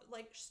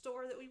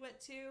store that we went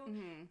to,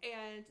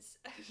 and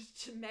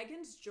to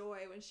Megan's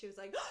joy when she was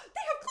like, oh,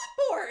 they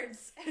have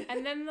clipboards,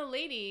 and then the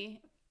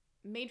lady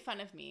made fun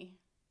of me.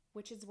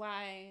 Which is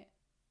why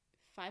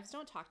fives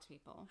don't talk to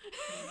people.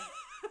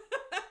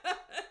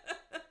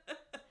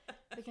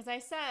 Because I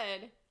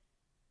said,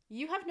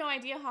 you have no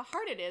idea how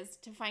hard it is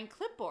to find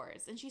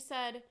clipboards. And she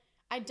said,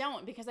 I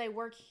don't, because I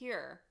work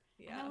here.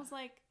 Yeah. And I was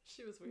like,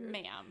 she was weird.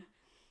 Ma'am.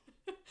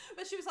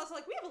 But she was also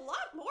like, we have a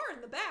lot more in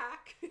the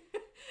back.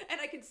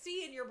 And I could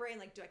see in your brain,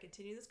 like, do I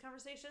continue this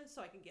conversation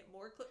so I can get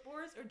more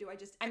clipboards? Or do I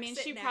just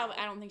exit now?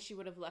 I don't think she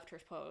would have left her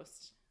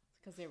post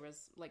because there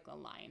was like a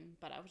line.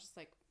 But I was just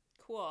like,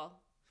 cool.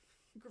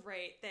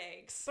 Great,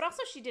 thanks. But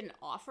also she didn't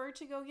offer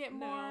to go get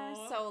more,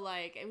 so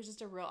like it was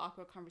just a real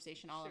awkward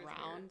conversation all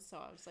around. Weird. So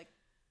I was like,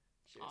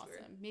 awesome.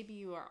 Weird. Maybe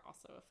you are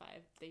also a 5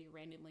 that you're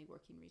randomly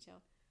working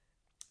retail.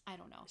 I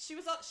don't know. She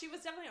was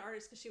definitely an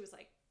artist because she was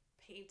like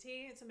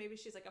painting, so maybe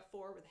she's like a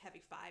 4 with a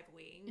heavy 5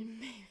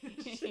 wing.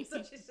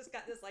 So she's just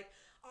got this like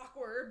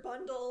awkward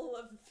bundle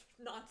of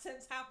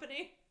nonsense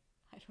happening.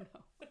 I don't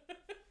know.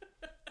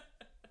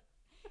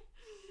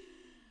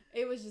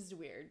 It was just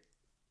weird.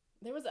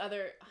 There was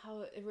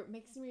it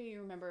makes me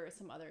remember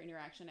some other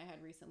interaction I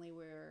had recently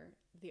where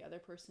the other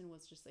person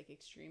was just like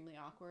extremely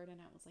awkward, and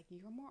I was like,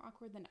 "You're more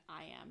awkward than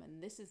I am, and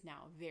this is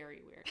now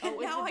very weird." Oh,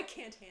 now I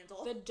can't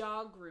handle the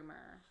dog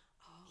groomer.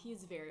 Oh.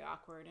 He's very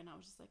awkward, and I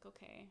was just like,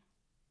 "Okay,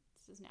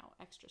 this is now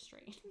extra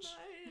strange."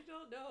 I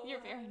don't know. You're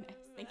very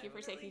nice. Thank you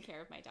for taking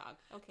care of my dog.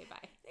 Okay,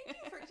 bye. Thank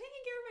you for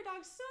taking care of my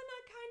dog so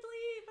not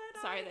kindly,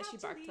 but sorry that she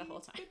barked the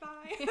whole time.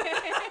 Goodbye.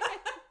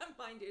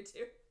 Mine do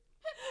too.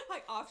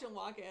 I often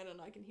walk in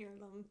and I can hear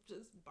them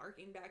just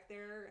barking back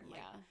there. And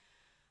yeah.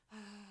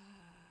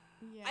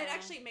 It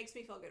actually makes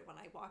me feel good when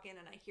I walk in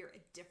and I hear a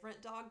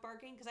different dog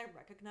barking because I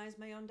recognize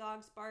my own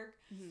dog's bark.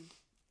 Mm-hmm.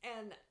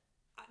 And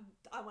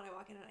when I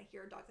walk in and I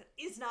hear a dog that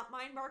is not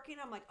mine barking,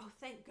 I'm like, oh,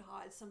 thank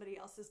God somebody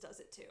else's does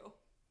it too.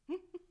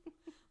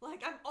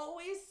 Like, I'm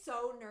always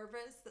so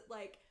nervous that,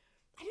 like,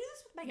 I do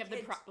this with my kids. You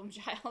have the problem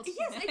child.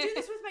 Yes, I do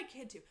this with my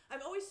kid too.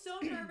 I'm always so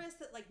nervous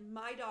that, like,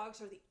 my dogs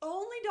are the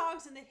only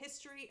dogs in the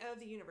history of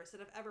the universe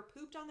that have ever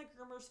pooped on the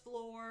groomer's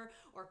floor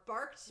or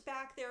barked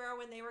back there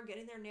when they were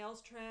getting their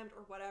nails trimmed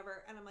or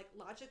whatever. And I'm like,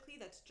 logically,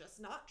 that's just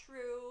not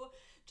true.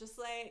 Just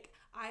like,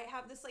 I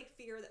have this, like,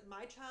 fear that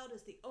my child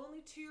is the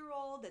only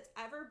 2-year-old that's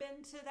ever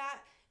been to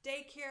that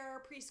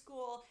daycare,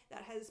 preschool,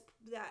 that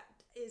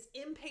is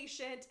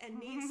impatient and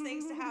needs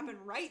things to happen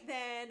right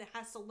then,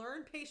 has to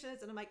learn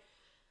patience. And I'm like,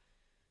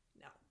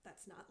 no,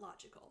 that's not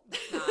logical.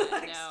 It's not,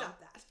 like, no. Stop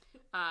that.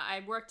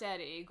 I worked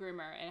at a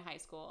groomer in high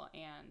school,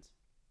 and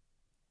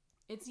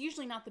it's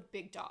usually not the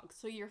big dogs,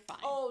 so you're fine.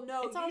 Oh,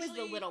 no. It's always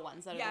the little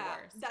ones that are the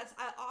worst. That's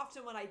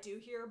often when I do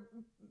hear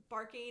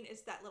barking,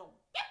 is that little...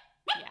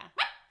 Yeah.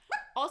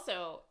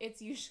 Also,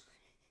 it's usually...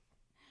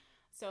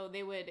 So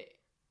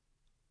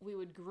we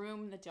would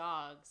groom the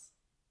dogs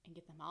and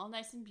get them all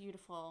nice and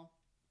beautiful.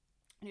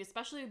 And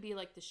especially would be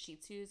like the Shih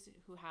Tzus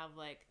who have,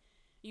 like,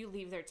 you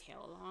leave their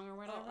tail along or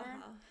whatever.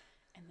 Uh-huh.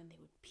 And then they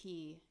would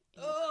pee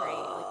in the crate,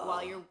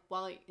 like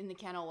while in the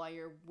kennel while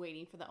you're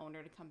waiting for the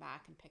owner to come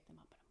back and pick them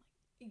up. And I'm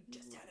like, you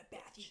just had a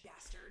bath, you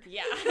bastard.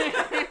 Yeah.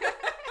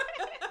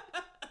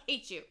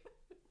 Hate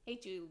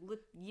you,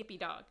 yippy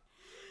dog.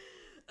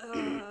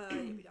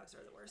 Yippy dogs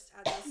are the worst.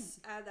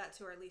 Add that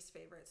to our least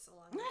favorites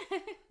along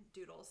with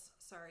doodles.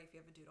 Sorry if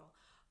you have a doodle.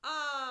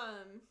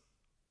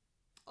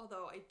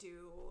 Although I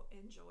do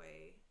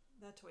enjoy.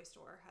 The toy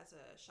store has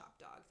a shop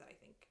dog that I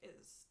think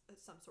is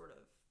some sort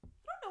of...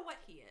 I don't know what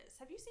he is.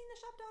 Have you seen the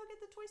shop dog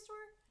at the toy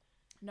store?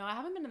 No, I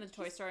haven't been to the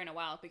toy store in a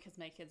while because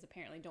my kids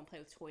apparently don't play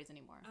with toys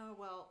anymore. Oh,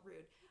 well,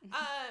 rude.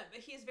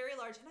 He is very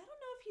large, and I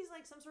don't know if he's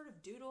like some sort of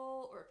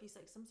doodle or if he's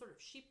like some sort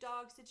of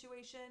sheepdog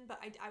situation,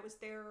 but I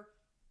was there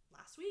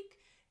last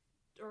week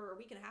or a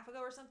week and a half ago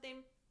or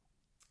something.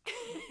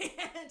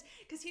 And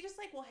because he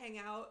just like will hang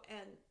out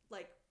and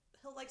like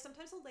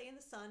sometimes he'll lay in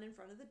the sun in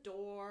front of the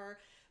door.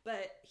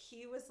 But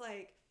he was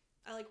like,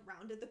 I like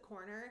rounded the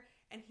corner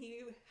and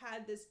he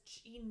had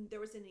there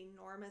was an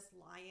enormous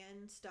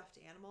lion stuffed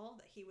animal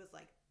that he was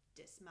like,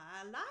 "Dis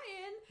my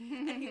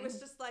lion." And he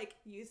was just like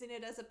using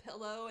it as a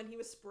pillow and he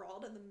was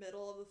sprawled in the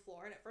middle of the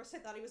floor. And at first I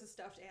thought he was a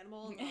stuffed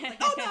animal. And I was like,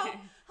 oh no,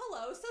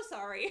 hello, so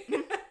sorry.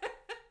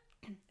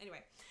 Anyway,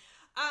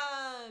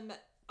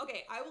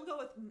 okay, I will go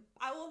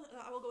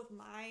with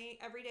my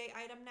everyday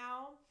item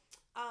now.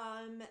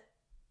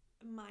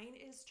 Mine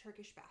is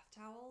Turkish bath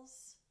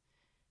towels.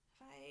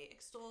 Have I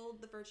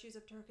extolled the virtues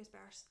of Turkish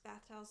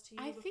bath towels to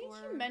you before? I think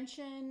you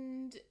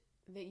mentioned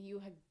that you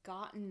had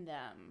gotten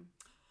them.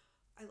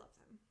 I love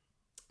them.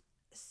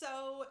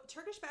 So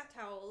Turkish bath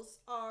towels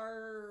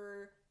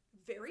are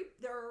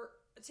they're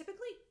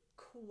typically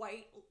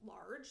quite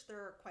large.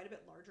 They're quite a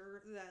bit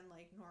larger than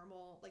like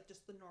normal, like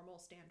just the normal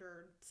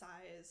standard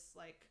size,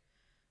 like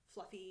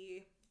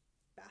fluffy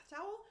bath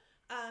towel.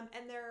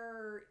 And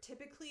they're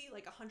typically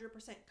like 100%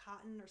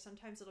 cotton, or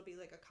sometimes it'll be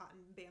like a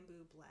cotton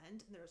bamboo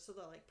blend. And they're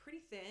like pretty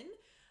thin,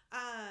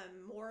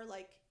 more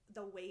like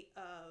the weight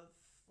of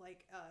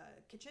like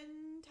a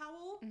kitchen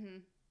towel. Mm-hmm.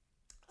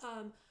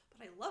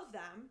 But I love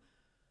them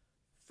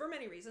for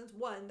many reasons.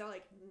 One, they're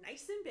like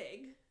nice and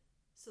big,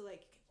 so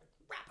like you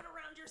can wrap it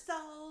around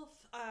yourself.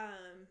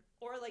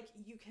 Or like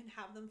you can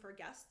have them for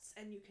guests,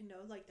 and you can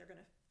know like they're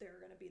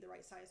gonna be the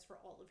right size for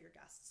all of your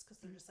guests because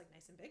they're just like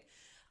nice and big.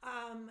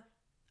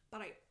 But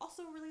I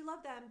also really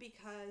love them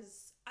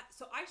because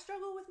I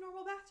struggle with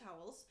normal bath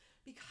towels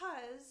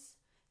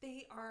because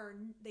they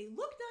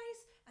look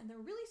nice and they're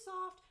really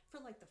soft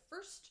for like the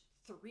first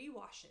 3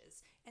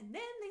 washes, and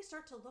then they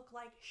start to look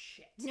like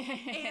shit.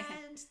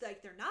 And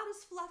like they're not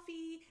as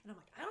fluffy, and I'm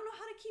like, I don't know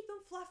how to keep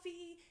them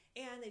fluffy,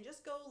 and they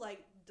just go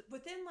like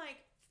within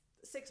like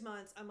 6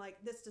 months I'm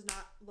like, this does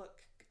not look,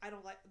 I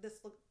don't like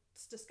this,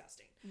 looks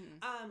disgusting.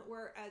 Mm-hmm.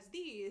 Whereas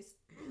these,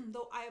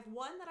 though I have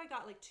one that I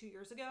got like 2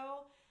 years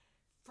ago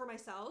for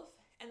myself,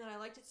 and then I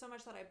liked it so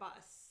much that I bought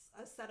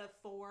a set of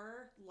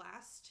 4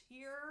 last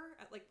year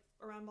at like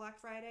around Black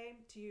Friday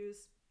to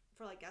use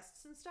for like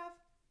guests and stuff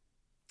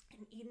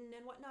and Eden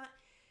and whatnot,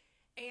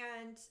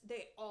 and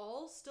they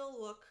all still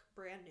look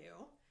brand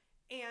new.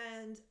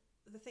 And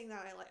the thing that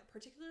I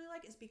particularly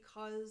like is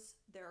because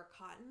they're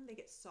cotton, they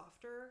get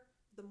softer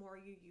the more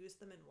you use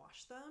them and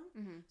wash them.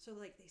 Mm-hmm. So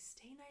like they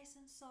stay nice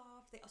and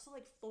soft. They also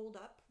like fold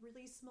up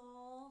really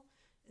small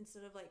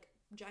instead of like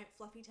giant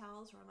fluffy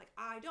towels where I'm like,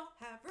 I don't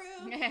have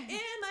room in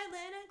my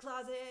linen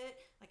closet.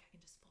 Like I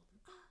can just fold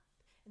them up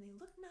and they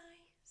look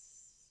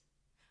nice.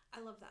 I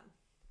love them.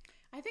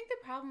 I think the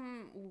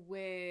problem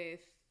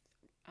with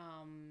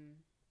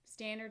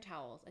standard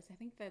towels is I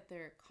think that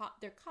they're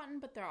cotton,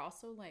 but they're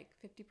also like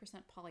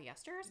 50%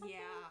 polyester or something.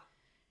 Yeah.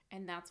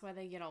 And that's why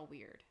they get all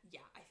weird.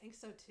 Yeah, I think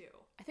so too.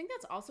 I think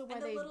that's also why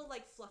and the little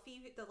like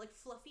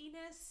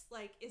fluffiness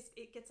like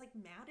it gets like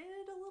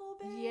matted a little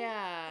bit.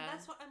 Yeah. And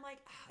that's what I'm like,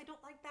 I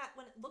don't like that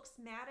when it looks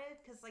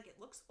matted because like it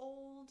looks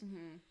old.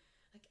 Mm-hmm.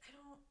 Like I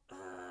don't.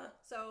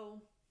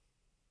 So.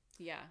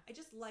 Yeah. I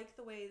just like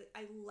the way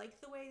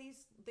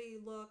they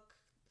look.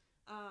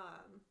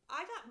 I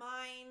got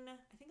mine.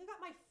 I think I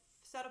got my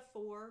set of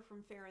 4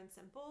 from Fair and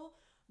Simple,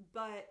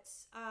 but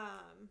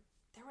I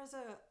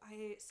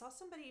saw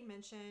somebody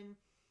mention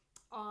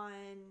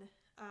on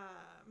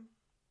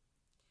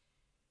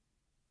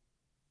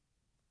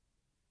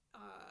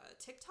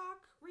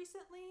TikTok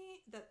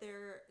recently that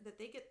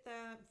they get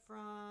them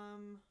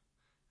from,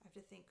 I have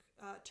to think,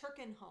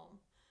 Turkin Home,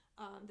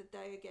 that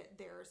they get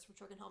theirs from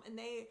Turkin Home, and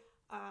they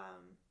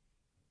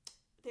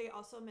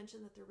also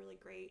mentioned that they're really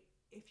great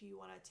if you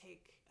want to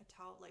take a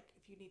towel, like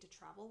if you need to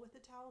travel with a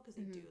towel, because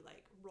they do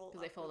like roll up.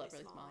 Because they fold really up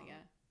really small,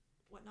 yeah.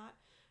 Whatnot.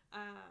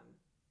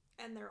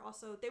 And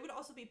they would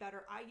also be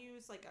better. I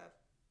use like a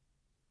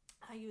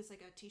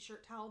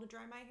t-shirt towel to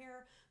dry my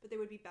hair, but they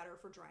would be better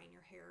for drying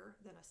your hair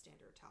than a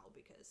standard towel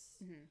because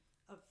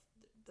of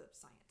the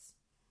science.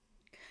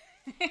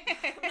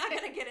 I'm not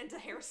going to get into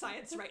hair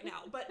science right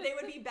now, but they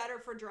would be better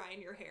for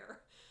drying your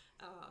hair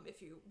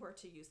if you were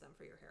to use them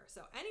for your hair.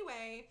 So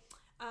anyway,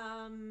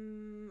 I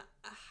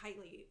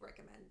highly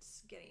recommend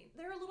getting.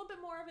 They're a little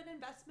bit more of an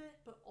investment,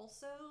 but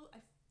also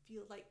I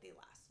feel like they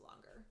last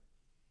longer.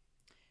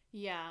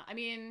 Yeah, I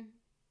mean,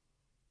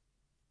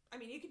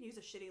 you can use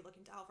a shitty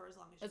looking towel for as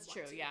long as you want to. That's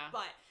true, yeah.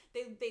 But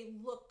they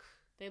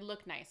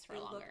look nice for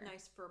longer. They look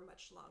nice for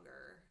much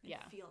longer.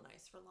 And feel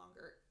nice for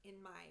longer,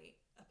 in my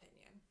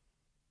opinion.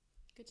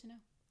 Good to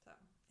know. So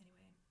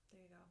anyway,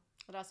 there you go.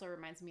 It also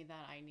reminds me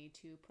that I need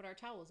to put our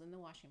towels in the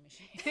washing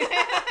machine. Ding ding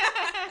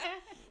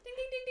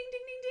ding ding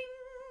ding ding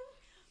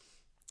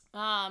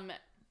ding.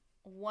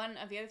 One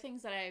of the other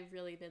things that I've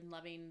really been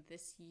loving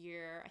this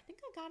year, I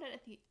think I got it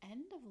at the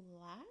end of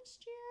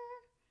last year.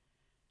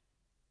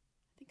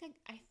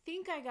 I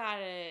think I got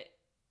it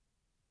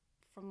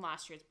from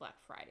last year's Black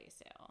Friday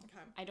sale.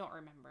 Okay. I don't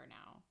remember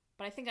now,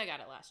 but I think I got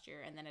it last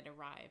year, and then it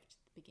arrived at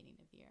the beginning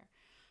of the year.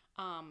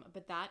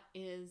 But that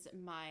is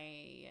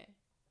my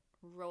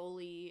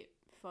Rolly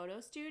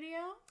photo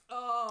studio.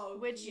 Oh,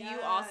 which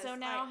you also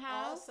now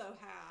have. I also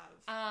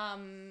have.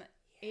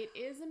 It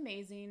is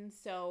amazing.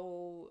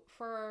 So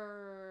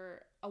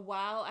for a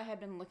while, I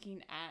had been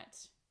looking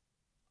at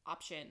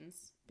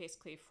options,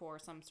 basically for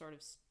some sort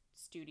of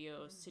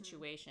studio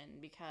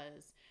situation,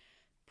 because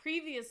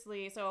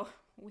previously, so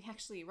we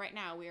actually right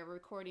now we are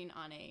recording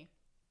on a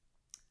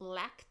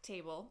lac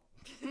table.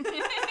 Yay,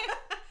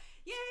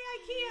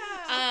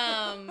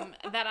 IKEA!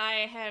 That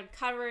I had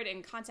covered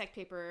in contact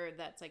paper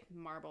that's like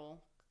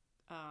marble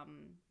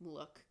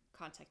look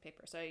contact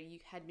paper. So you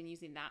had been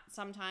using that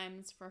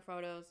sometimes for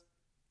photos,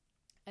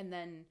 and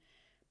then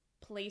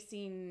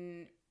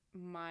placing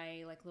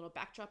my like little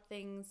backdrop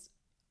things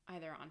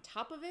either on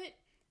top of it,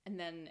 and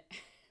then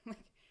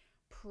like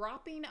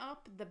propping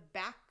up the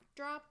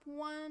backdrop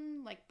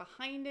one like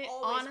behind it.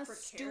 Always on a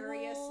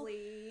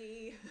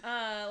precariously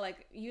stool,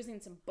 like using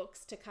some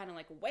books to kind of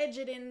like wedge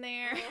it in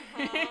there.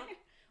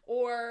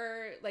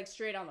 Or like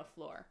straight on the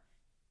floor,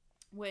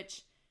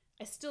 which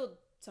I still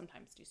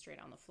sometimes do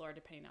straight on the floor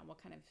depending on what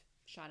kind of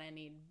shot I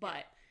need,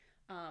 but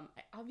I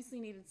obviously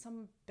needed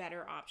some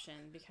better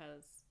option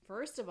because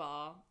first of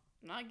all,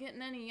 I'm not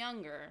getting any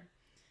younger.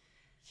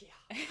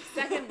 Yeah.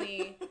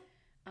 Secondly,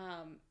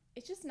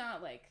 it's just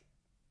not like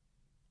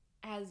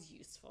as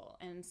useful.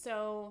 And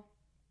so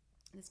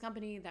this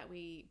company that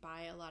we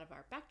buy a lot of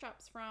our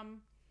backdrops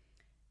from,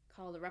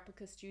 called the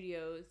Replica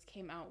Studios,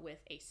 came out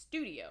with a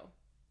studio.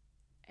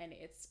 And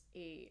it's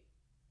a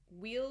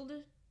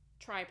wheeled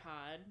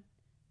tripod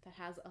that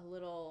has a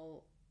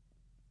little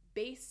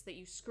base that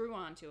you screw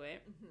onto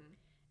it. Mm-hmm.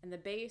 And the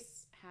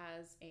base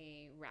has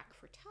a rack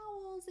for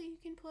towels that you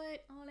can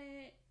put on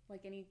it.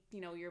 Like any,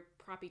 your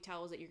proppy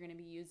towels that you're going to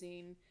be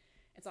using.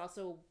 It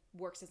also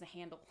works as a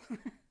handle.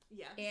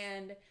 Yes.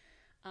 And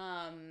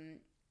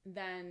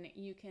then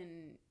you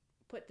can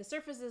put the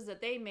surfaces that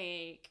they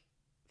make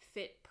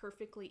fit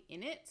perfectly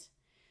in it.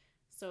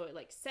 So it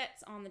like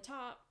sets on the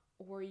top,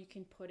 or you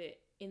can put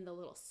it in the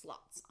little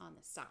slots on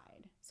the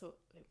side. So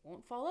it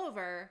won't fall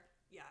over.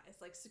 Yeah,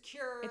 it's like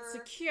secure. It's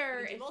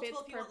secure. It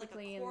fits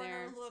perfectly in there. Like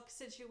a corner look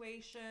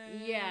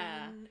situation.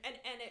 Yeah. And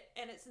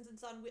it since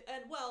it's on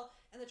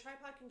and the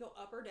tripod can go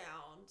up or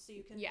down, so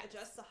you can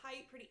adjust the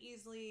height pretty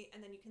easily,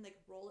 and then you can like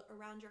roll it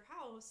around your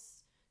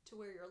house to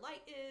where your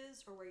light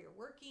is or where you're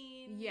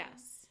working.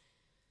 Yes.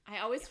 I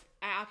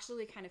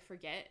actually kind of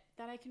forget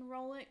that I can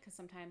roll it because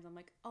sometimes I'm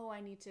like, oh,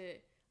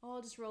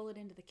 I'll just roll it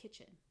into the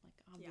kitchen. Like,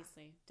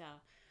 obviously, duh.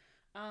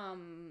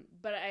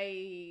 But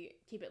I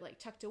keep it like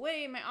tucked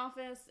away in my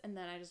office, and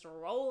then I just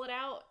roll it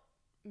out,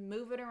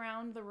 move it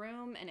around the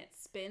room, and it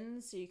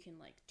spins so you can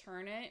like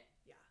turn it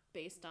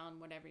based on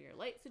whatever your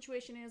light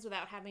situation is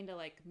without having to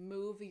like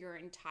move your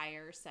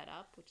entire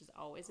setup, which is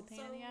always a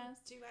pain in the ass.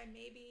 Do I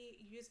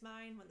maybe use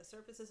mine when the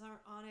surfaces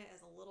aren't on it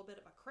as a little bit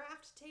of a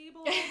craft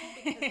table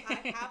because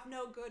I have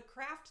no good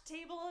craft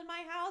table in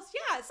my house?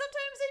 Yeah,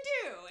 sometimes I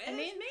do. And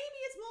maybe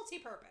it's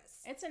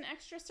multi-purpose. It's an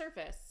extra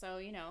surface, so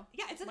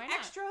Yeah, it's an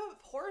extra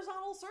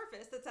horizontal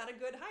surface that's at a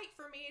good height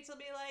for me to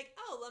be like,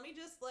 oh, let me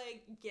just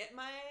like get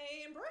my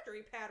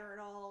embroidery pattern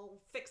all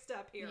fixed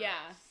up here.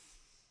 Yeah.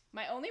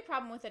 My only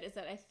problem with it is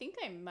that I think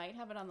I might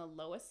have it on the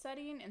lowest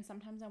setting, and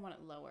sometimes I want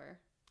it lower.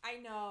 I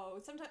know.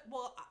 Sometimes,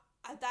 well,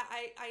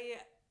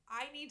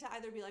 I need to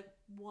either be like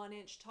 1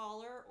 inch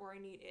taller, or I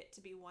need it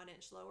to be 1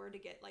 inch lower to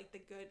get like the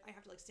good. I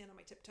have to like stand on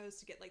my tiptoes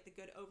to get like the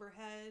good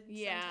overhead.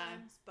 Yeah.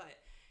 Sometimes,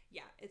 but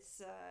yeah,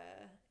 it's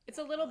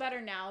a little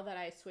better now that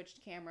I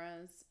switched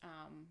cameras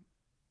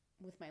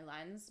with my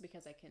lens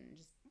because I can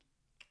just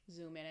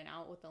zoom in and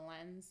out with the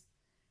lens.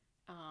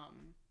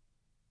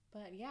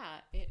 But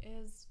yeah, it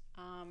is.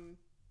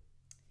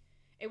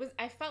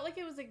 I felt like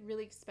it was like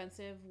really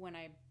expensive when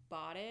I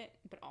bought it,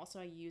 but also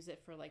I use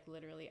it for like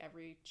literally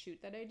every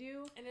shoot that I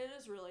do. And it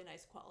is really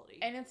nice quality.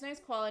 And it's nice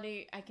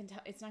quality. I can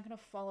tell it's not going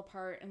to fall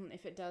apart. And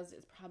if it does,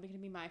 it's probably going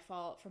to be my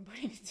fault from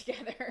putting it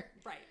together.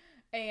 Right.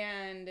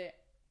 And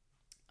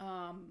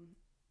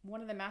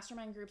one of the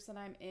mastermind groups that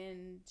I'm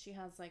in, she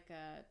has like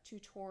a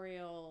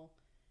tutorial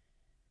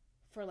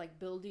for like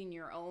building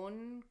your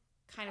own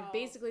kind of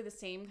basically the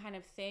same kind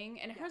of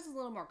thing. And hers is a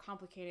little more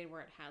complicated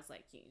where it has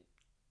like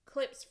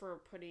clips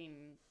for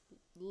putting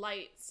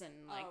lights and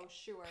like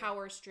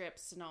power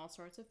strips and all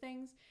sorts of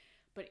things.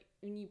 But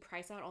when you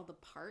price out all the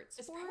parts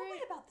it's probably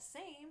about the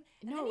same.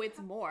 No, it's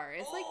more.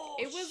 It's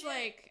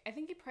like I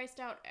think you priced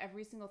out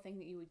every single thing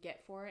that you would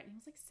get for it, and it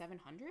was like $700.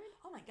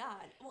 Oh my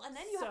god. Well, and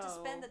then you have to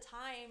spend the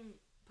time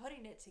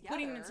putting it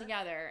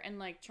together and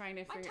like trying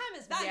to figure. My time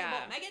is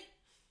valuable, Megan.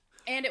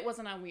 And it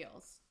wasn't on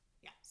wheels.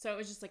 Yeah. So it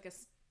was just like a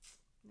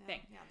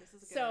thing. Yeah, this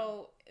is a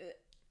good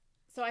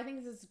So I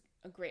think this is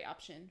a great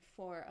option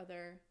for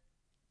other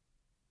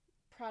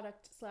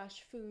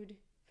product/food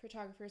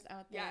photographers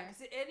out there. Yeah,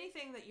 because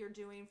anything that you're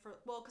doing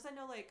because I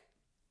know like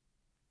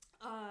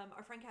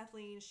our friend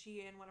Kathleen,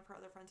 she and one of her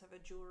other friends have a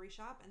jewelry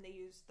shop, and they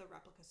use the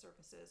replica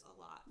surfaces a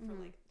lot for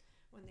like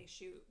when they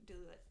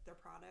do their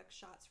product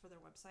shots for their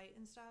website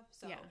and stuff.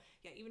 So yeah,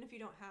 even if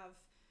you're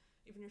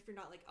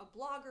not like a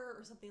blogger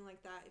or something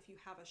like that, if you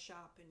have a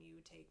shop and you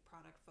take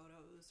product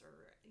photos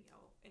or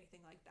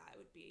anything like that, it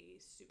would be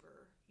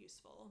super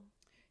useful.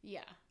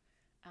 Yeah.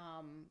 So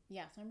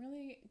I'm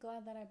really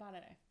glad that I bought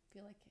it. I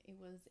feel like it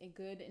was a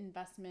good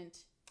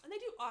investment. And they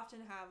do often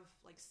have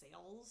like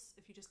sales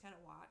if you just kind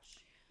of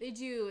watch. They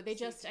do. It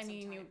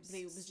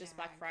was just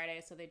Black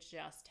Friday, so they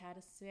just had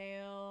a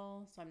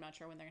sale. So I'm not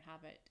sure when they're gonna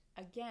have it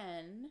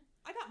again.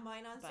 I got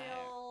mine on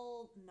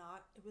sale.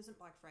 It wasn't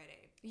Black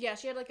Friday. Yeah,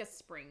 she had like a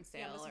spring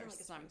sale or like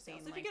something.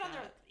 So if you get on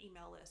their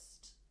email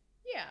list,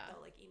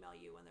 they'll like email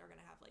you when they're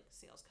gonna have like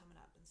sales coming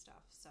up and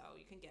stuff. So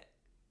you can get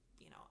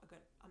a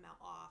good amount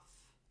off,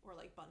 or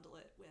like bundle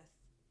it with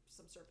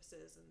some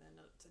surfaces and then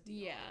it's a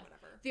deal or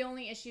whatever. The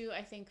only issue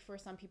I think for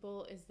some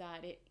people is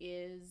that it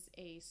is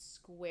a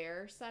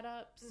square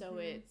setup, so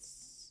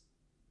it's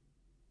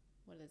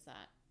what is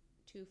that?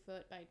 2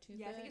 foot by 2 foot?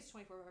 Yeah, I think it's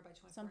 24 by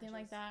 24 something inches.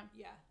 like that.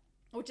 Yeah.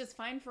 Which is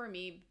fine for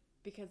me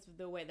because of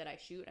the way that I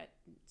shoot. It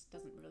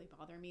doesn't really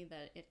bother me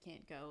that it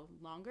can't go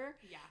longer.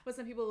 Yeah. But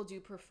some people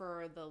do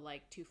prefer the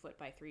like 2 foot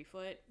by 3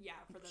 foot. Yeah,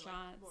 for the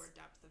like, more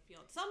depth of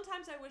field.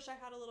 Sometimes I wish I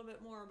had a little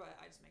bit more, but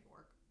I just make it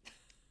work.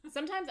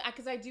 Sometimes,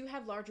 because I do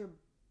have larger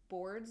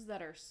boards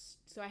that are,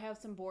 so I have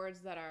some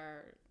boards that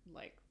are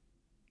like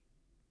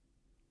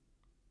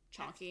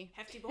chonky.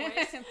 Hefty boys.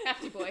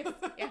 Hefty boys,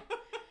 yeah.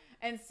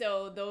 And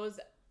so those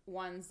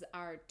ones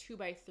are 2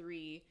 by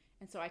 3,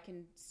 and so I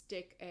can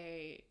stick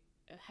a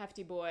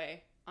hefty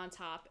boy on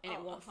top and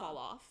it won't fall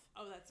off.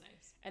 Oh, that's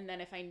nice. And then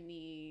if I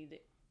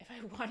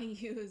want to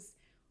use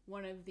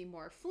one of the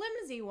more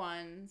flimsy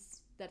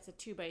ones that's a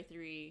 2 by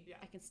 3,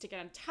 I can stick it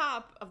on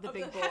top of the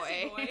big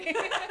boy.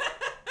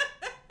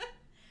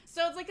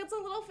 So it's a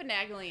little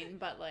finagling,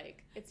 but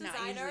like it's not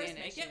usually an issue.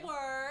 Designers, make it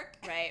work.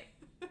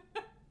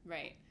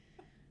 Right.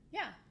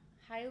 Yeah,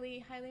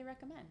 highly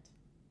recommend.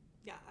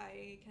 Yeah,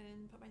 I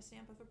can put my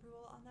stamp of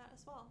approval on that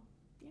as well.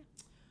 Yeah.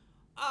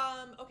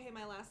 Okay,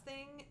 my last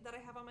thing that I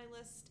have on my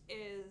list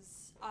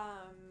is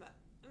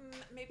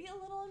maybe a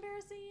little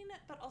embarrassing,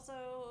 but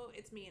also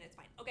it's me and it's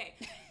fine. Okay,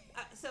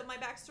 so my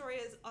backstory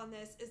on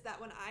this is that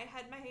when I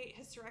had my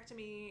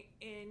hysterectomy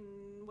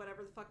in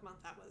whatever the fuck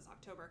month that was,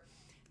 October.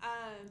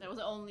 That was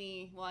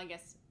only, I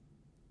guess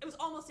it was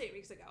almost 8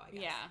 weeks ago, I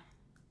guess. Yeah.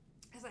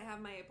 Because I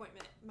have my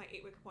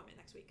 8-week appointment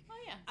next week. Oh,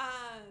 yeah.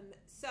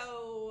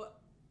 So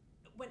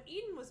when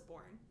Eden was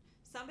born,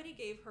 somebody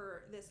gave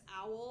her this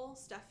owl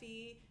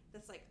stuffy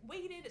that's like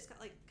weighted. It's got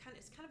like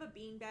it's kind of a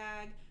bean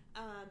bag,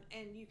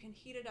 and you can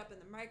heat it up in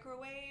the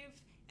microwave,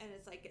 and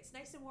it's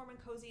nice and warm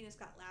and cozy, and it's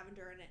got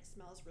lavender and it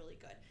smells really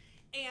good.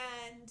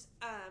 And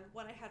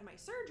when I had my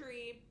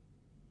surgery,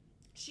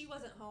 she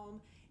wasn't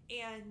home,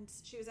 and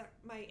she was at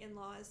my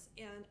in-laws,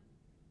 and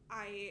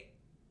I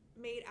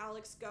made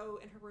Alex go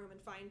in her room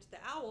and find the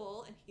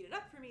owl and heat it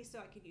up for me so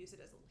I could use it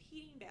as a little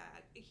heating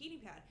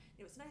pad. And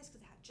it was nice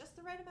because it had just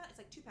the right amount. It's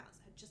like 2 pounds.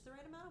 It had just the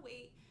right amount of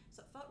weight,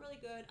 so it felt really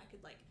good. I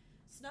could like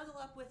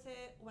snuggle up with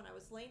it when I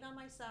was laying on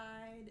my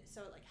side,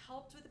 so it like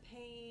helped with the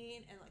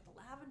pain, and like the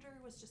lavender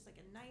was just like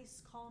a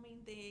nice calming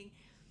thing,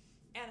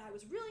 and I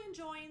was really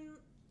enjoying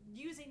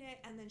using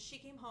it. And then she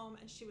came home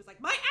and she was like,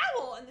 my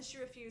owl, and then she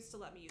refused to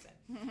let me use it.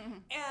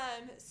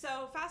 And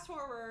so fast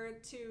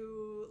forward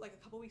to like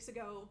a couple weeks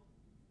ago,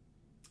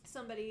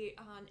 somebody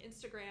on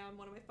Instagram,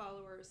 one of my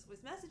followers, was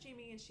messaging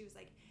me, and she was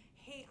like,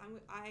 hey,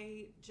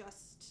 I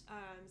just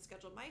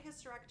scheduled my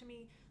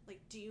hysterectomy. Like,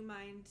 do you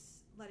mind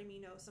letting me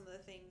know some of the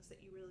things that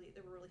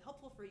were really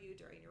helpful for you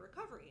during your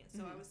recovery?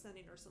 And so I was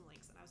sending her some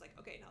links, and I was like,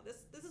 okay, now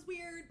this is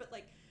weird, but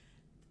like,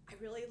 I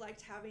really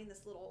liked having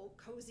this little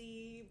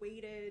cozy,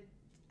 weighted,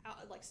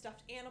 like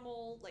stuffed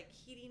animal, like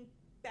heating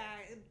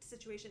bag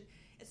situation.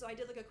 And so I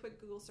did like a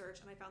quick Google search,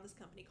 and I found this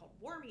company called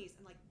Warmies,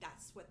 and like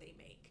that's what they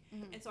make.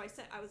 And so I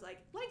was like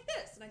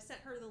this, and I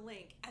sent her the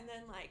link, and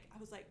then like I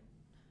was like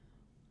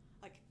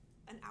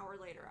an hour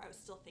later I was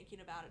still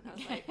thinking about it, and I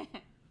was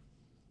like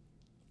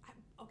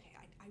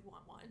I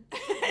want one.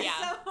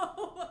 Yeah.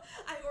 So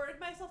I ordered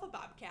myself a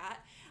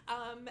bobcat,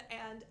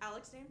 and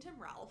Alex named him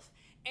Ralph,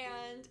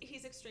 and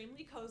he's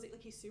extremely cozy,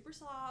 like he's super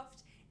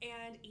soft,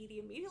 and Edie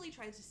immediately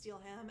tried to steal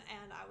him,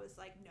 and I was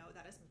like, no,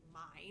 that is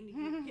mine,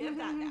 you give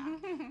that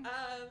back.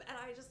 And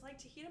I just like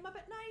to heat him up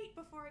at night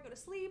before I go to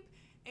sleep,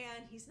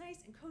 and he's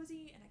nice and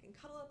cozy, and I can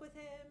cuddle up with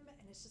him,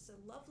 and it's just a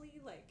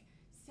lovely like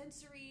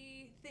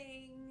sensory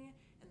thing,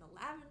 and the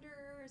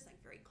lavender is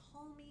like very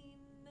calming.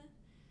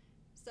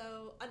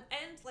 So,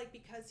 and like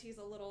because he's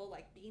a little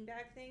like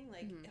beanbag thing,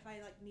 like if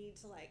I like need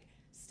to like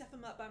stuff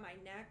him up by my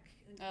neck,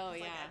 and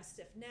like I have a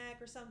stiff neck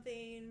or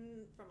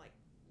something from like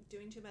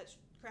doing too much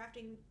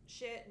crafting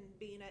shit and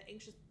being an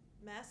anxious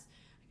mess,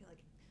 I can like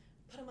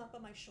put him up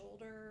on my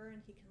shoulder,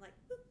 and he can like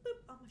boop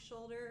boop on my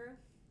shoulder.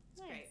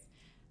 It's nice.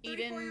 Great.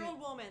 34-year-old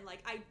woman,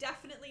 like I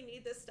definitely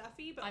need this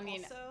stuffy, but I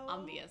mean, also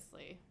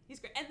obviously he's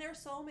great. And there's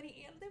so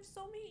many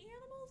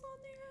animals on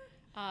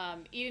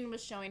there. Eden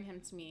was showing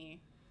him to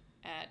me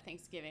at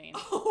Thanksgiving.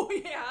 Oh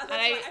yeah, that's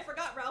right. I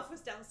forgot Ralph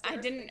was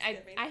downstairs.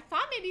 I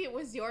thought maybe it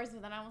was yours,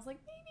 and then I was like,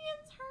 maybe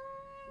it's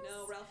hers.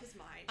 No, Ralph is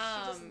mine.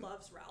 She just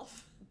loves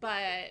Ralph. But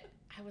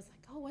I was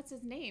like, oh, what's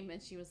his name?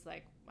 And she was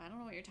like, I don't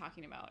know what you're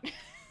talking about.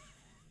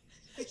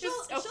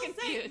 She'll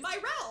say my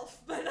Ralph,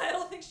 but I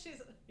don't think she's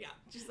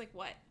like,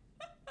 what?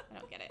 I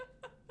don't get it.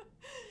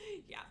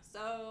 Yeah,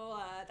 so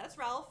that's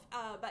Ralph.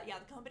 But yeah,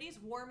 the company is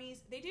Warmies.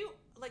 They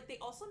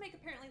also make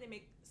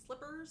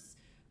slippers.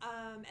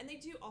 And they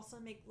do also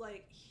make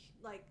like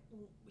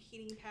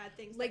heating pad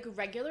things. Like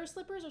regular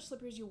slippers or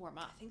slippers you warm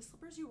up? I think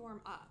slippers you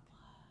warm up.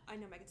 I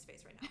know Megan's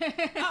face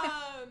right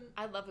now.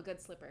 I love a good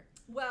slipper.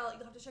 Well,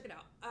 you'll have to check it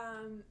out.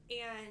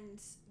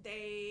 And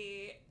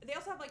they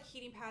also have like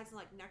heating pads and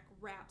like neck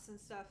wraps and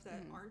stuff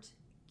that aren't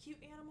cute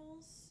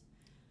animals.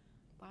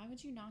 Why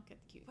would you not get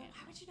the cute animals?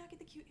 Why would you not get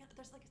the cute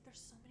animals?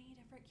 There's so many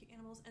different cute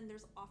animals, and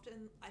there's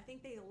often, I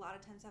think they a lot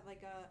of times have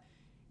like a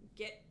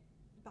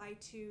buy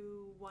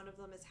two, one of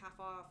them is half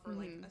off, or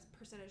like a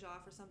percentage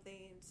off or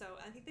something. So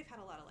I think they've had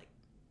a lot of like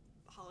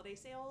holiday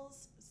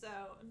sales. So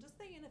I'm just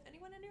thinking, if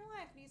anyone in your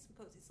life needs some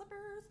cozy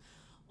slippers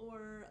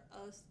or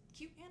a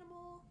cute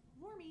animal,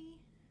 Warmy.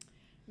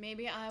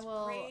 Maybe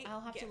I'll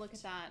have to look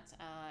at that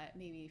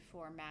maybe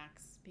for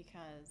Max,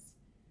 because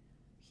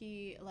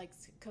he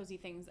likes cozy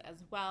things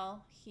as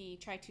well. He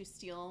tried to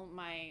steal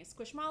my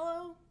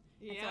Squishmallow.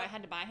 Yeah. So I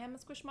had to buy him a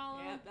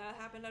Squishmallow. Yeah, that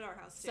happened at our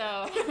house too.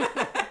 So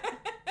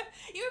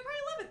you would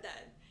probably love it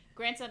then.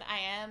 Granted, I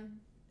am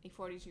a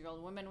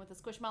 42-year-old woman with a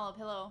Squishmallow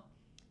pillow,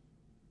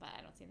 but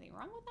I don't see anything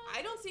wrong with that.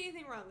 I don't see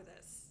anything wrong with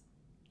this.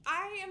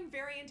 I am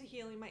very into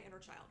healing my inner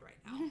child right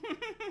now.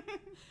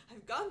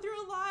 I've gone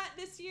through a lot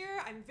this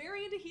year. I'm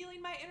very into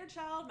healing my inner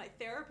child. My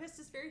therapist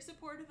is very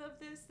supportive of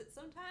this, that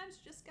sometimes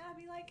you just gotta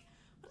be like,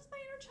 what does my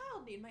inner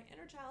child need? My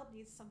inner child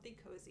needs something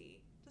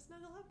cozy to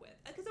snuggle up with.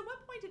 Because at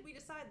what point did we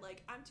decide,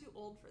 like, I'm too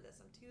old for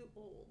this. I'm too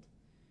old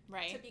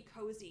to be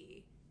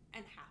cozy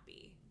and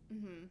happy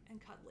and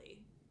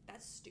cuddly.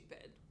 That's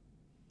stupid.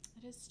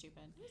 It is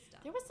stupid.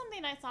 There was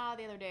something I saw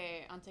the other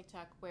day on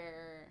TikTok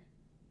where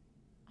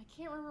I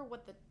can't remember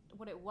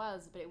what it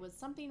was, but it was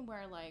something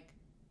where like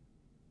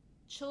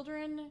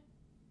children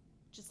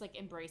just like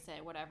embrace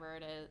it, whatever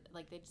it is,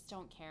 like they just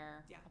don't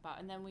care about,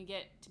 and then we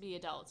get to be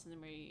adults and then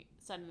we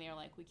suddenly are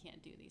like, we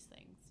can't do these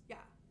things. Yeah.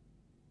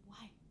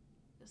 Why?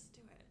 Just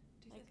do it.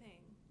 Do the thing.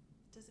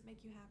 Does it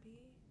make you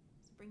happy?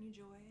 Does it bring you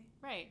joy?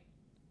 Right.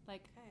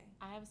 Like,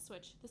 I have a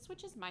Switch. The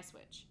Switch is my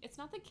Switch. It's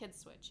not the kids'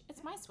 Switch.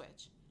 It's my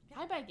Switch.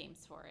 I buy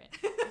games for it.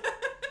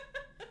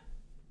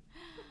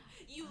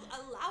 You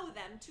allow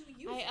them to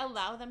use it. I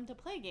allow them to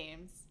play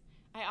games.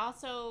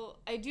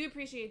 I do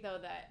appreciate, though,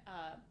 that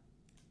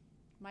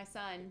my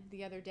son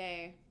the other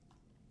day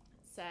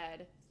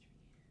said,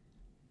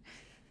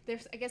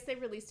 I guess they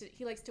released it.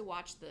 He likes to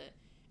watch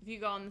if you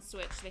go on the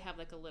Switch, they have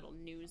like a little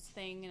news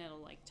thing and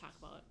it'll like talk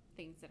about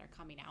things that are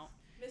coming out.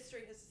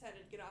 Mystery has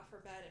decided to get off her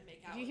bed and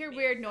make out. If you hear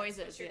weird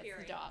noises,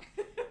 it's the dog.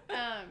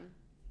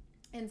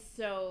 And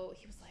so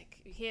he was like,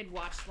 he had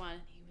watched one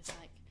and he was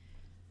like,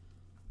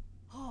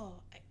 oh,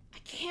 I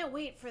can't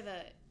wait for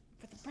the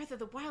Breath of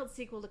the Wild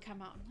sequel to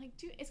come out. I'm like,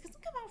 dude, it's going to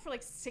come out for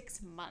like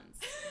 6 months.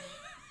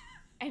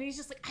 And he's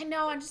just like, I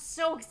know, I'm just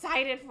so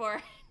excited for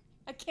it.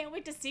 I can't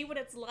wait to see what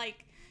it's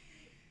like.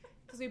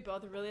 Because we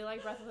both really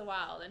like Breath of the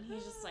Wild. And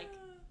he's just like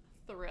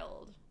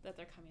thrilled that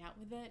they're coming out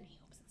with it. And he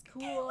hopes it's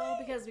cool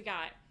because we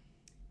got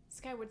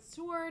Skyward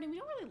Sword. And we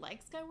don't really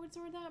like Skyward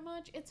Sword that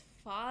much. It's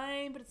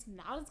fine, but it's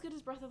not as good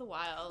as Breath of the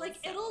Wild. Like,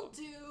 so. It'll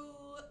do,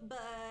 but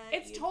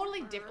it's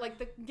totally different. Like,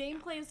 the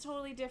gameplay is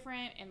totally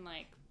different. And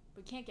like,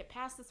 we can't get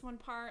past this one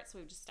part, so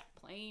we've just stopped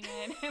playing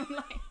it. And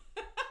like,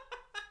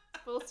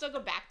 but we'll still go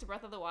back to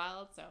Breath of the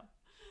Wild, so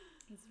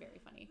it's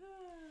very funny.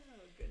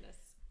 Oh, goodness.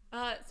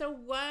 So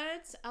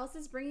what else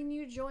is bringing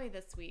you joy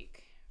this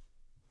week?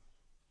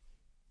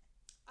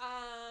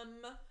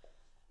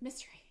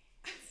 Mystery.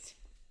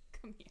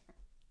 Come here.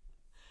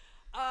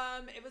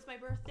 It was my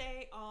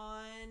birthday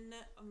on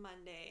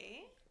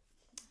Monday.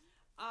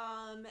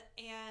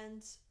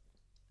 And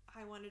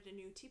I wanted a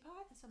new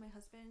teapot, so my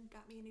husband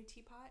got me a new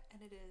teapot,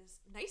 and it is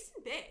nice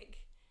and big.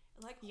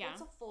 It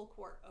holds a full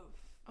quart of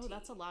tea. Oh,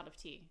 that's a lot of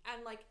tea.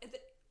 And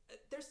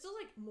there's still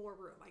more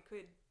room. I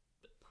could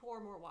pour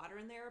more water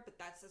in there, but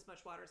that's as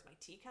much water as my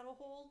tea kettle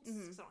holds,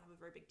 because I don't have a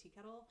very big tea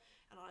kettle.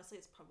 And honestly,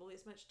 it's probably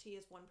as much tea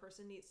as one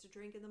person needs to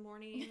drink in the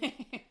morning.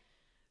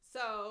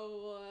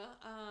 So,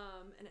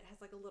 and it has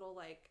a little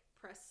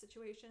press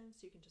situation,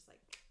 so you can just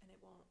and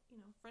it won't,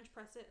 French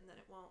press it, and then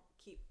it won't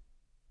keep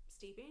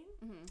steeping.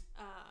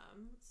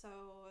 So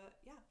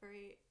yeah,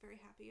 very, very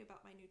happy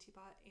about my new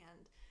teapot.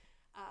 And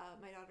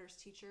my daughter's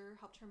teacher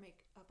helped her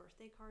make a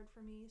birthday card for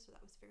me, so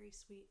that was very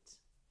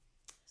sweet.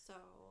 So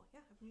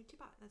yeah, I have a new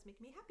teapot, and that's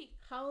making me happy.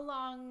 How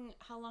long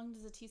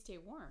does the tea stay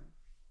warm?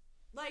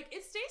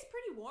 It stays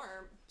pretty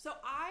warm. So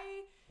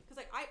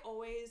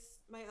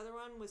my other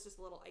one was just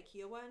a little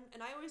IKEA one,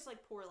 and I always I'll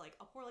pour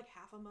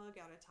half a mug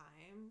at a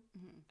time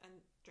and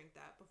drink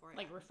that before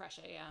I refresh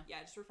it.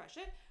 Yeah, just refresh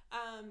it.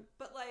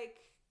 But I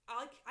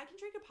can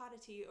drink a pot of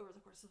tea over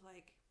the course of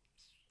I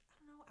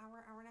don't know,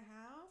 hour and a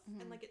half,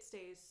 and it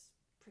stays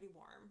pretty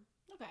warm.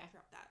 Okay,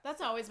 throughout that.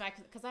 That's always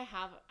because I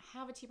have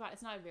a teapot.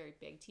 It's not a very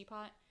big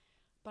teapot,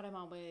 but I'm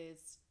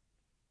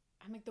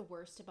the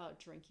worst about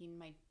drinking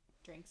my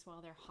drinks while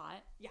they're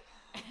hot. Yeah.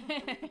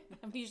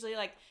 I'm usually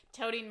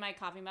toting my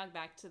coffee mug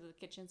back to the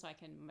kitchen so I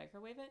can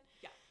microwave it.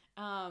 Yeah.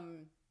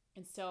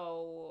 And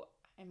so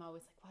I'm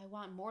always well, I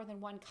want more than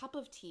 1 cup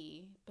of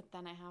tea, but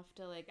then I have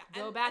to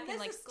go back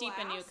and steep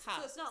glass, a new cup.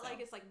 So it's not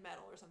it's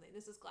metal or something.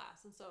 This is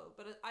glass. And so,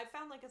 but I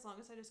found as long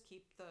as I just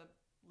keep the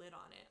lid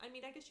on it. I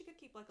mean, I guess you could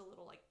keep a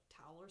little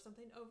towel or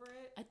something over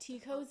it. A tea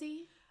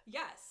cozy?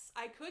 Yes,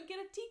 I could get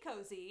a tea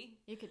cozy.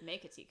 You could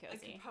make a tea cozy.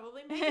 I could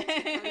probably make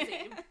a tea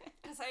cozy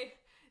because I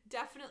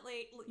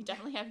definitely... You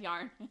definitely have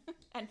yarn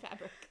and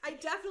fabric. I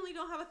definitely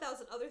don't have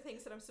 1,000 other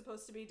things that I'm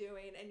supposed to be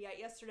doing, and yet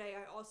yesterday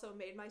I also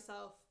made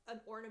myself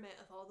an ornament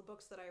of all the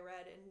books that I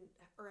read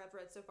or have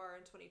read so far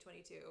in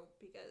 2022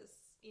 because,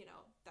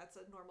 that's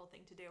a normal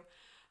thing to do.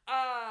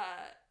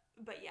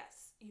 But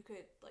yes, you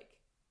could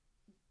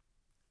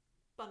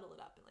bundle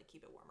it up and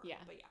keep it warmer.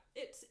 Yeah. But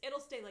yeah, it'll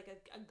stay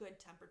a good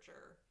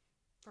temperature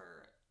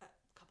for a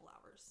couple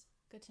hours.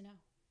 Good to know.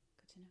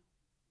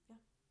 Yeah.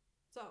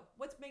 So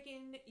what's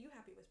making you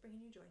happy? What's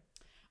bringing you joy?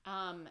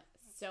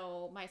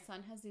 So my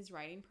son has these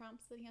writing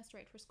prompts that he has to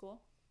write for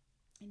school,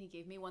 and he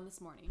gave me one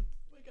this morning.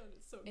 Oh my God,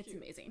 it's so cute. It's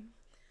amazing.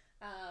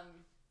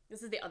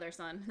 This is the other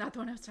son, not the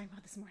one I was talking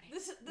about this morning.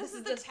 This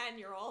is the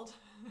 10-year-old.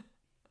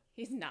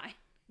 He's 9.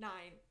 9.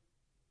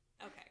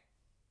 Okay.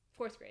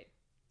 4th grade.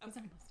 Okay. He's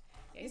almost.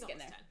 Yeah, he's getting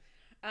there.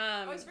 10.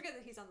 I always forget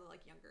that he's on the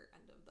younger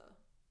end of the.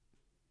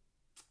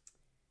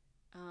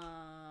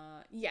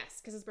 Yes,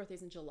 because his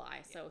birthday's in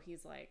July, so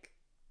he's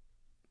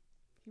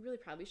he really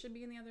probably should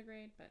be in the other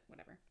grade, but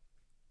whatever.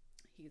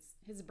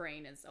 His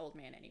brain is old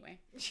man anyway.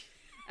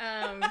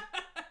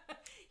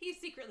 He's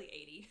secretly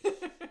 80.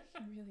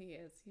 He really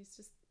is.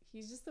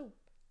 He's just the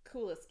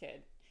coolest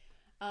kid.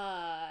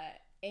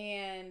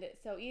 And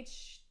so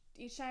each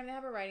time they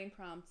have a writing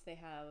prompt, they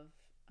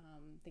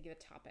give a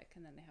topic,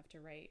 and then they have to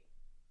write.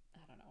 I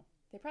don't know.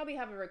 They probably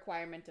have a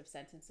requirement of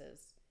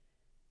sentences,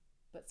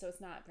 but so it's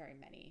not very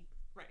many.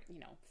 Right.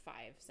 5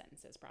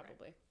 sentences probably.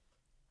 Right.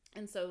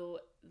 And so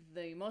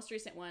the most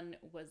recent one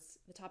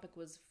the topic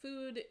was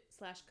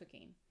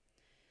food/cooking.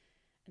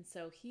 And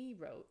so he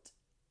wrote,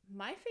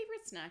 my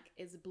favorite snack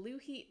is Blue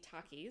Heat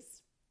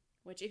Takis,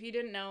 which if you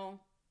didn't know,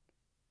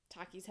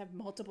 Takis have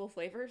multiple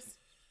flavors,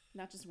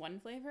 not just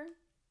one flavor.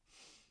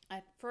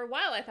 For a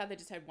while, I thought they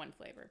just had one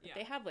flavor, but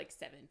they have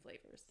 7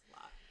 flavors.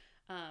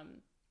 A lot.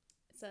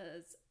 It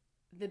says,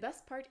 The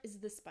best part is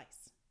the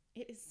spice.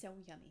 It is so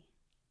yummy.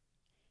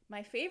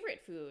 My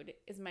favorite food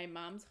is my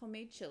mom's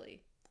homemade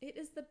chili. It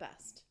is the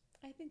best.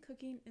 I think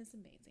cooking is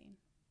amazing.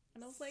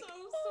 And I was like, so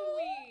oh.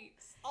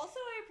 sweet. Also,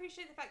 I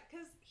appreciate the fact,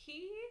 because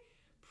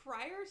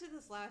prior to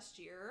this last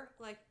year,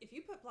 like, if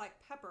you put black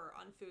pepper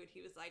on food,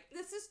 he was like,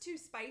 this is too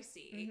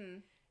spicy. Mm-hmm.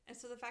 And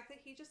so the fact that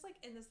he just, like,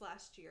 in this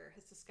last year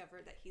has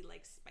discovered that he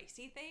likes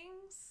spicy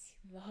things.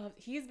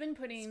 He's been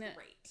putting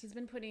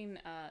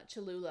great.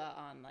 Cholula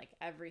on, like,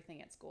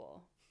 everything at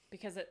school.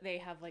 Because they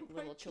have, like,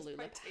 little Cholula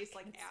packets. Tastes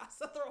like ass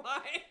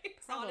otherwise.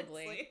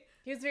 Probably. Honestly.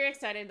 He was very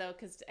excited, though,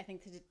 because I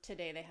think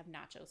today they have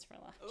nachos for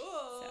lunch.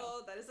 Oh,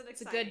 so that is an exciting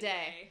it's a good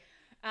day.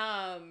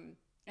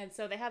 And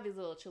so they have these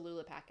little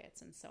Cholula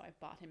packets, and so I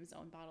bought him his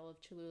own bottle of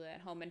Cholula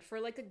at home. And for,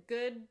 like, a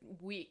good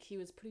week, he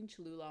was putting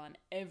Cholula on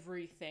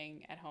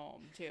everything at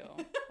home, too.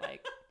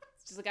 Like,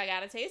 it's just like, I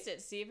gotta taste it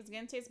to see if it's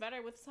gonna taste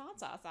better with hot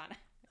sauce on it.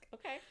 Like,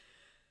 okay.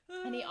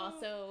 And he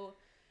also...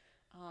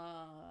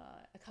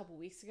 a couple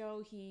weeks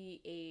ago,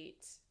 he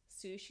ate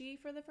sushi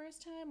for the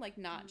first time. Like,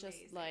 not Amazing.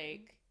 just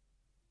like,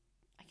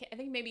 I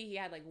think maybe he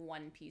had like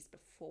one piece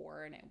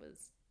before and it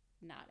was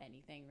not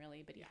anything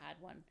really, but he had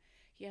one.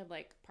 He had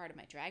like part of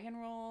my dragon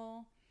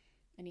roll,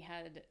 and he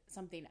had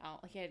something else.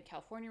 Like, he had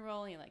California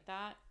roll, and he liked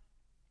that.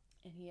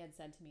 And he had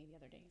said to me the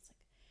other day, he's like,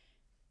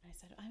 I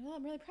said, I'm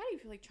really proud of you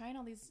for like trying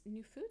all these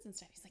new foods and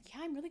stuff. He's like,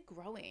 yeah, I'm really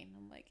growing.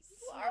 I'm like,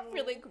 you are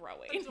really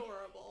growing.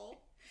 Adorable.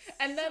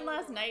 And then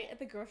last night at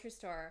the grocery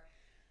store,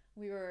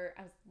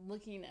 I was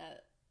looking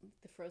at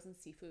the frozen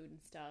seafood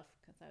and stuff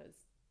because I was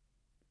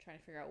trying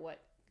to figure out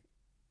what.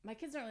 My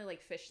kids don't really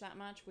like fish that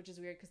much, which is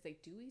weird because they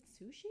do eat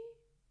sushi,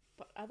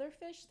 but other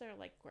fish, they're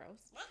like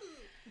gross.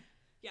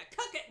 Yeah,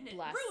 cook it and it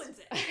ruins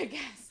it. I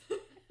guess.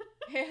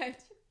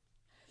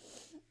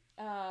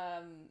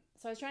 And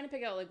so I was trying to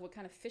pick out like what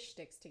kind of fish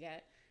sticks to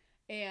get,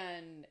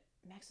 and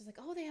Max was like,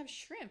 "Oh, they have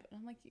shrimp," and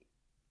I'm like,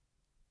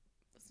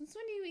 "Since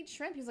when do you eat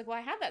shrimp?" He's like, "Well,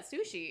 I had that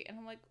sushi," and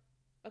I'm like,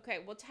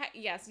 "Okay, well,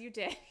 yes, you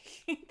did."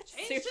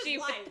 Sushi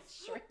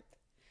with shrimp.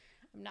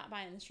 I'm not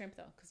buying the shrimp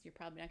though, because you're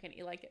probably not going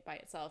to like it by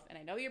itself, and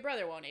I know your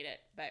brother won't eat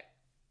it, but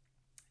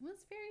it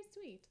was very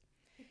sweet.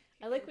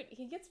 I like when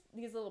he gets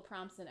these little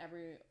prompts in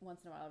every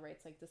once in a while,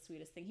 writes like the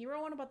sweetest thing. He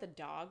wrote one about the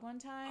dog one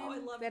time. Oh, I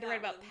love that. They had to write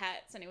about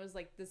pets, and it was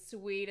like the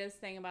sweetest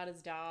thing about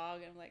his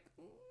dog. And I'm like,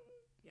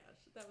 yeah,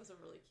 that was a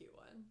really cute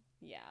one.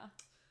 Yeah.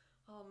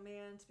 Oh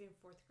man, to be in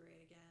fourth grade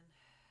again.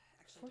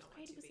 Actually, fourth I don't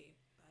grade want to was, be.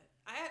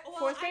 But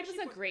fourth grade was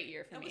a great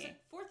year for me.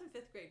 Fourth and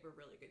fifth grade were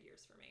really good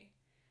years for me.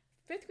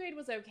 Fifth grade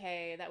was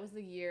okay. That was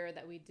the year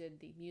that we did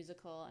the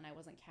musical, and I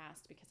wasn't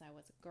cast because I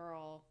was a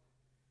girl.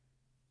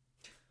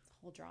 It's a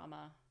whole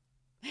drama.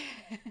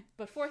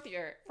 But fourth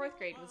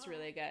grade was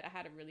really good. I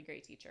had a really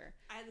great teacher.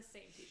 I had the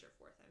same teacher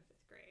fourth and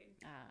fifth grade.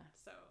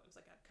 So it was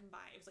like a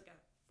combined. It was like a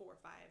 4 or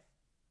 5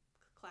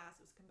 class.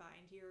 It was a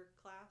combined year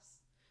class.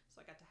 So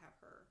I got to have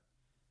her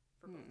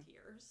for both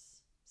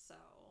years. So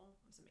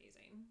it was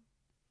amazing.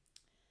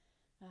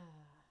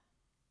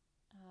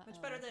 Much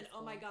better than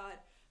oh my god,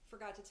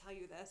 forgot to tell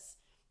you this.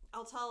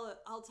 I'll tell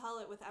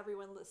it with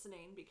everyone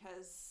listening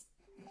because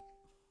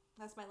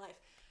that's my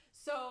life.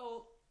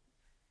 So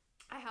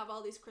I have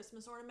all these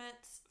Christmas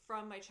ornaments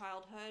from my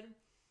childhood,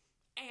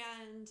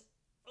 and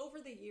over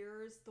the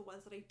years, the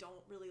ones that I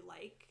don't really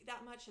like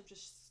that much have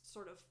just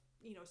sort of,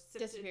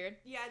 disappeared.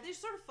 Yeah, they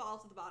just sort of fall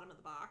to the bottom of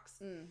the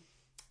box. And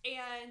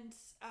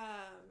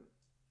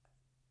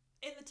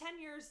in the 10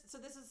 years, so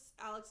this is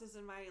Alex's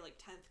and my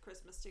 10th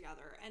Christmas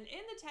together, and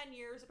in the 10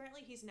 years,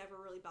 apparently he's never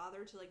really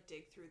bothered to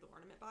dig through the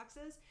ornament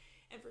boxes.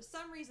 And for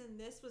some reason,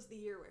 this was the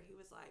year where he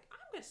was like,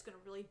 I'm just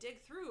gonna really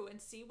dig through and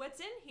see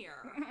what's in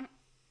here.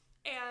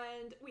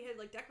 And we had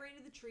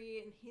decorated the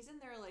tree, and he's in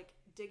there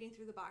digging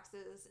through the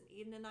boxes, and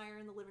Eden and I are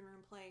in the living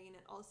room playing,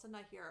 and all of a sudden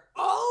I hear,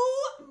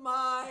 oh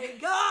my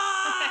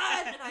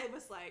god! And I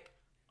was like,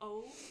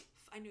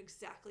 I knew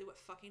exactly what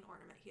fucking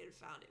ornament he had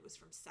found. It was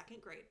from 2nd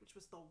grade, which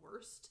was the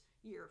worst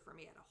year for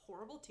me. I had a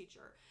horrible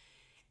teacher.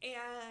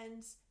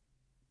 And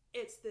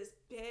it's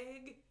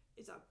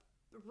a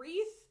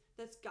wreath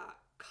that's got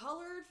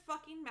colored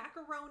fucking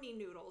macaroni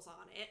noodles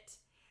on it.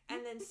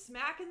 And then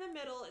smack in the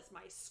middle is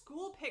my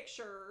school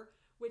picture,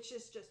 which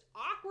is just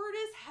awkward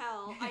as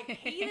hell. I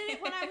hated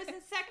it when I was in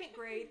 2nd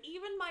grade.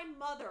 Even my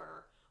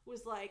mother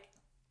was like,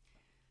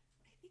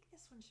 I think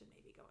this one should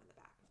maybe go in the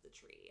back of the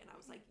tree. And I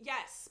was like,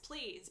 yes,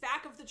 please,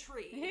 back of the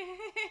tree.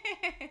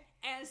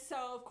 And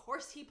so, of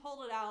course, he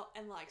pulled it out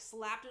and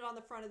slapped it on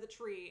the front of the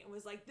tree and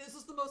was like, this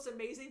is the most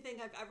amazing thing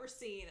I've ever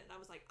seen. And I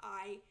was like,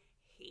 I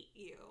hate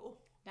you.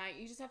 Now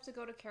you just have to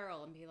go to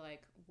Carol and be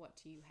like, what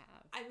do you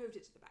have? I moved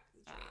it to the back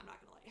of the tree. I'm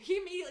not going to lie. He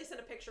immediately sent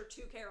a picture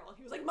to Carol.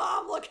 He was like,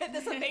 Mom, look at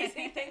this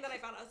amazing thing that I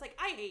found. I was like,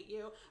 I hate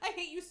you. I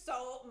hate you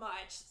so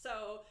much.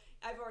 So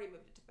I've already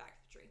moved it to the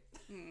back of the tree.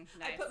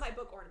 Nice. I put my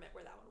book ornament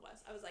where that one was.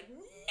 I was like,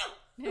 no.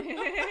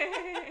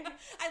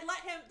 I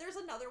let him,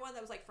 there's another one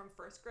that was from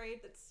 1st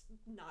grade that's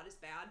not as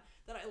bad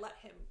that I let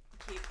him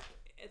keep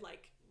it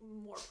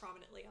more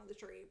prominently on the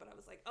tree. But I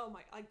was like, oh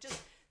my,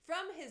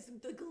 from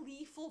the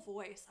gleeful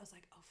voice, I was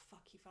like, oh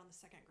fuck, he found the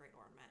second grade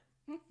ornament.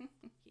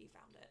 He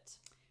found it.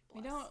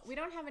 Bless. We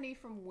don't have any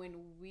from when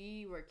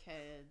we were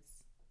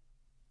kids,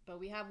 but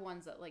we have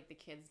ones that like the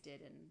kids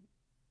did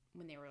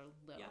when they were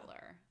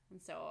littler,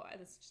 and so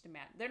that's just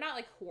they're not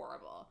like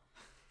horrible.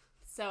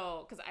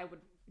 So because I would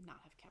not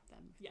have kept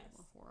them if they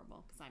were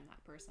horrible, because I'm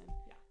that person.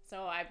 Yeah.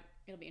 So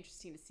it'll be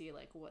interesting to see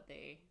like what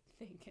they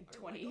think in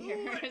 20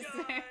 years. Oh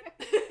my God.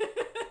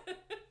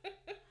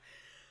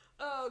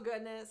 Oh,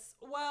 goodness.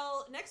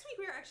 Well, next week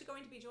we are actually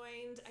going to be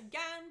joined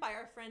again by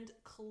our friend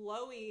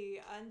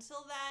Chloe.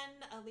 Until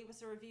then, leave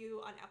us a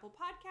review on Apple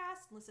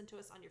Podcasts and listen to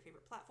us on your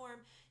favorite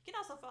platform. You can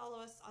also follow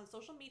us on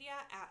social media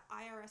at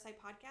IRSI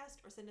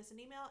Podcast or send us an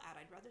email at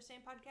I'd rather stay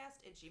in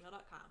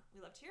podcast@gmail.com.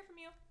 We love to hear from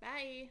you.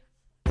 Bye.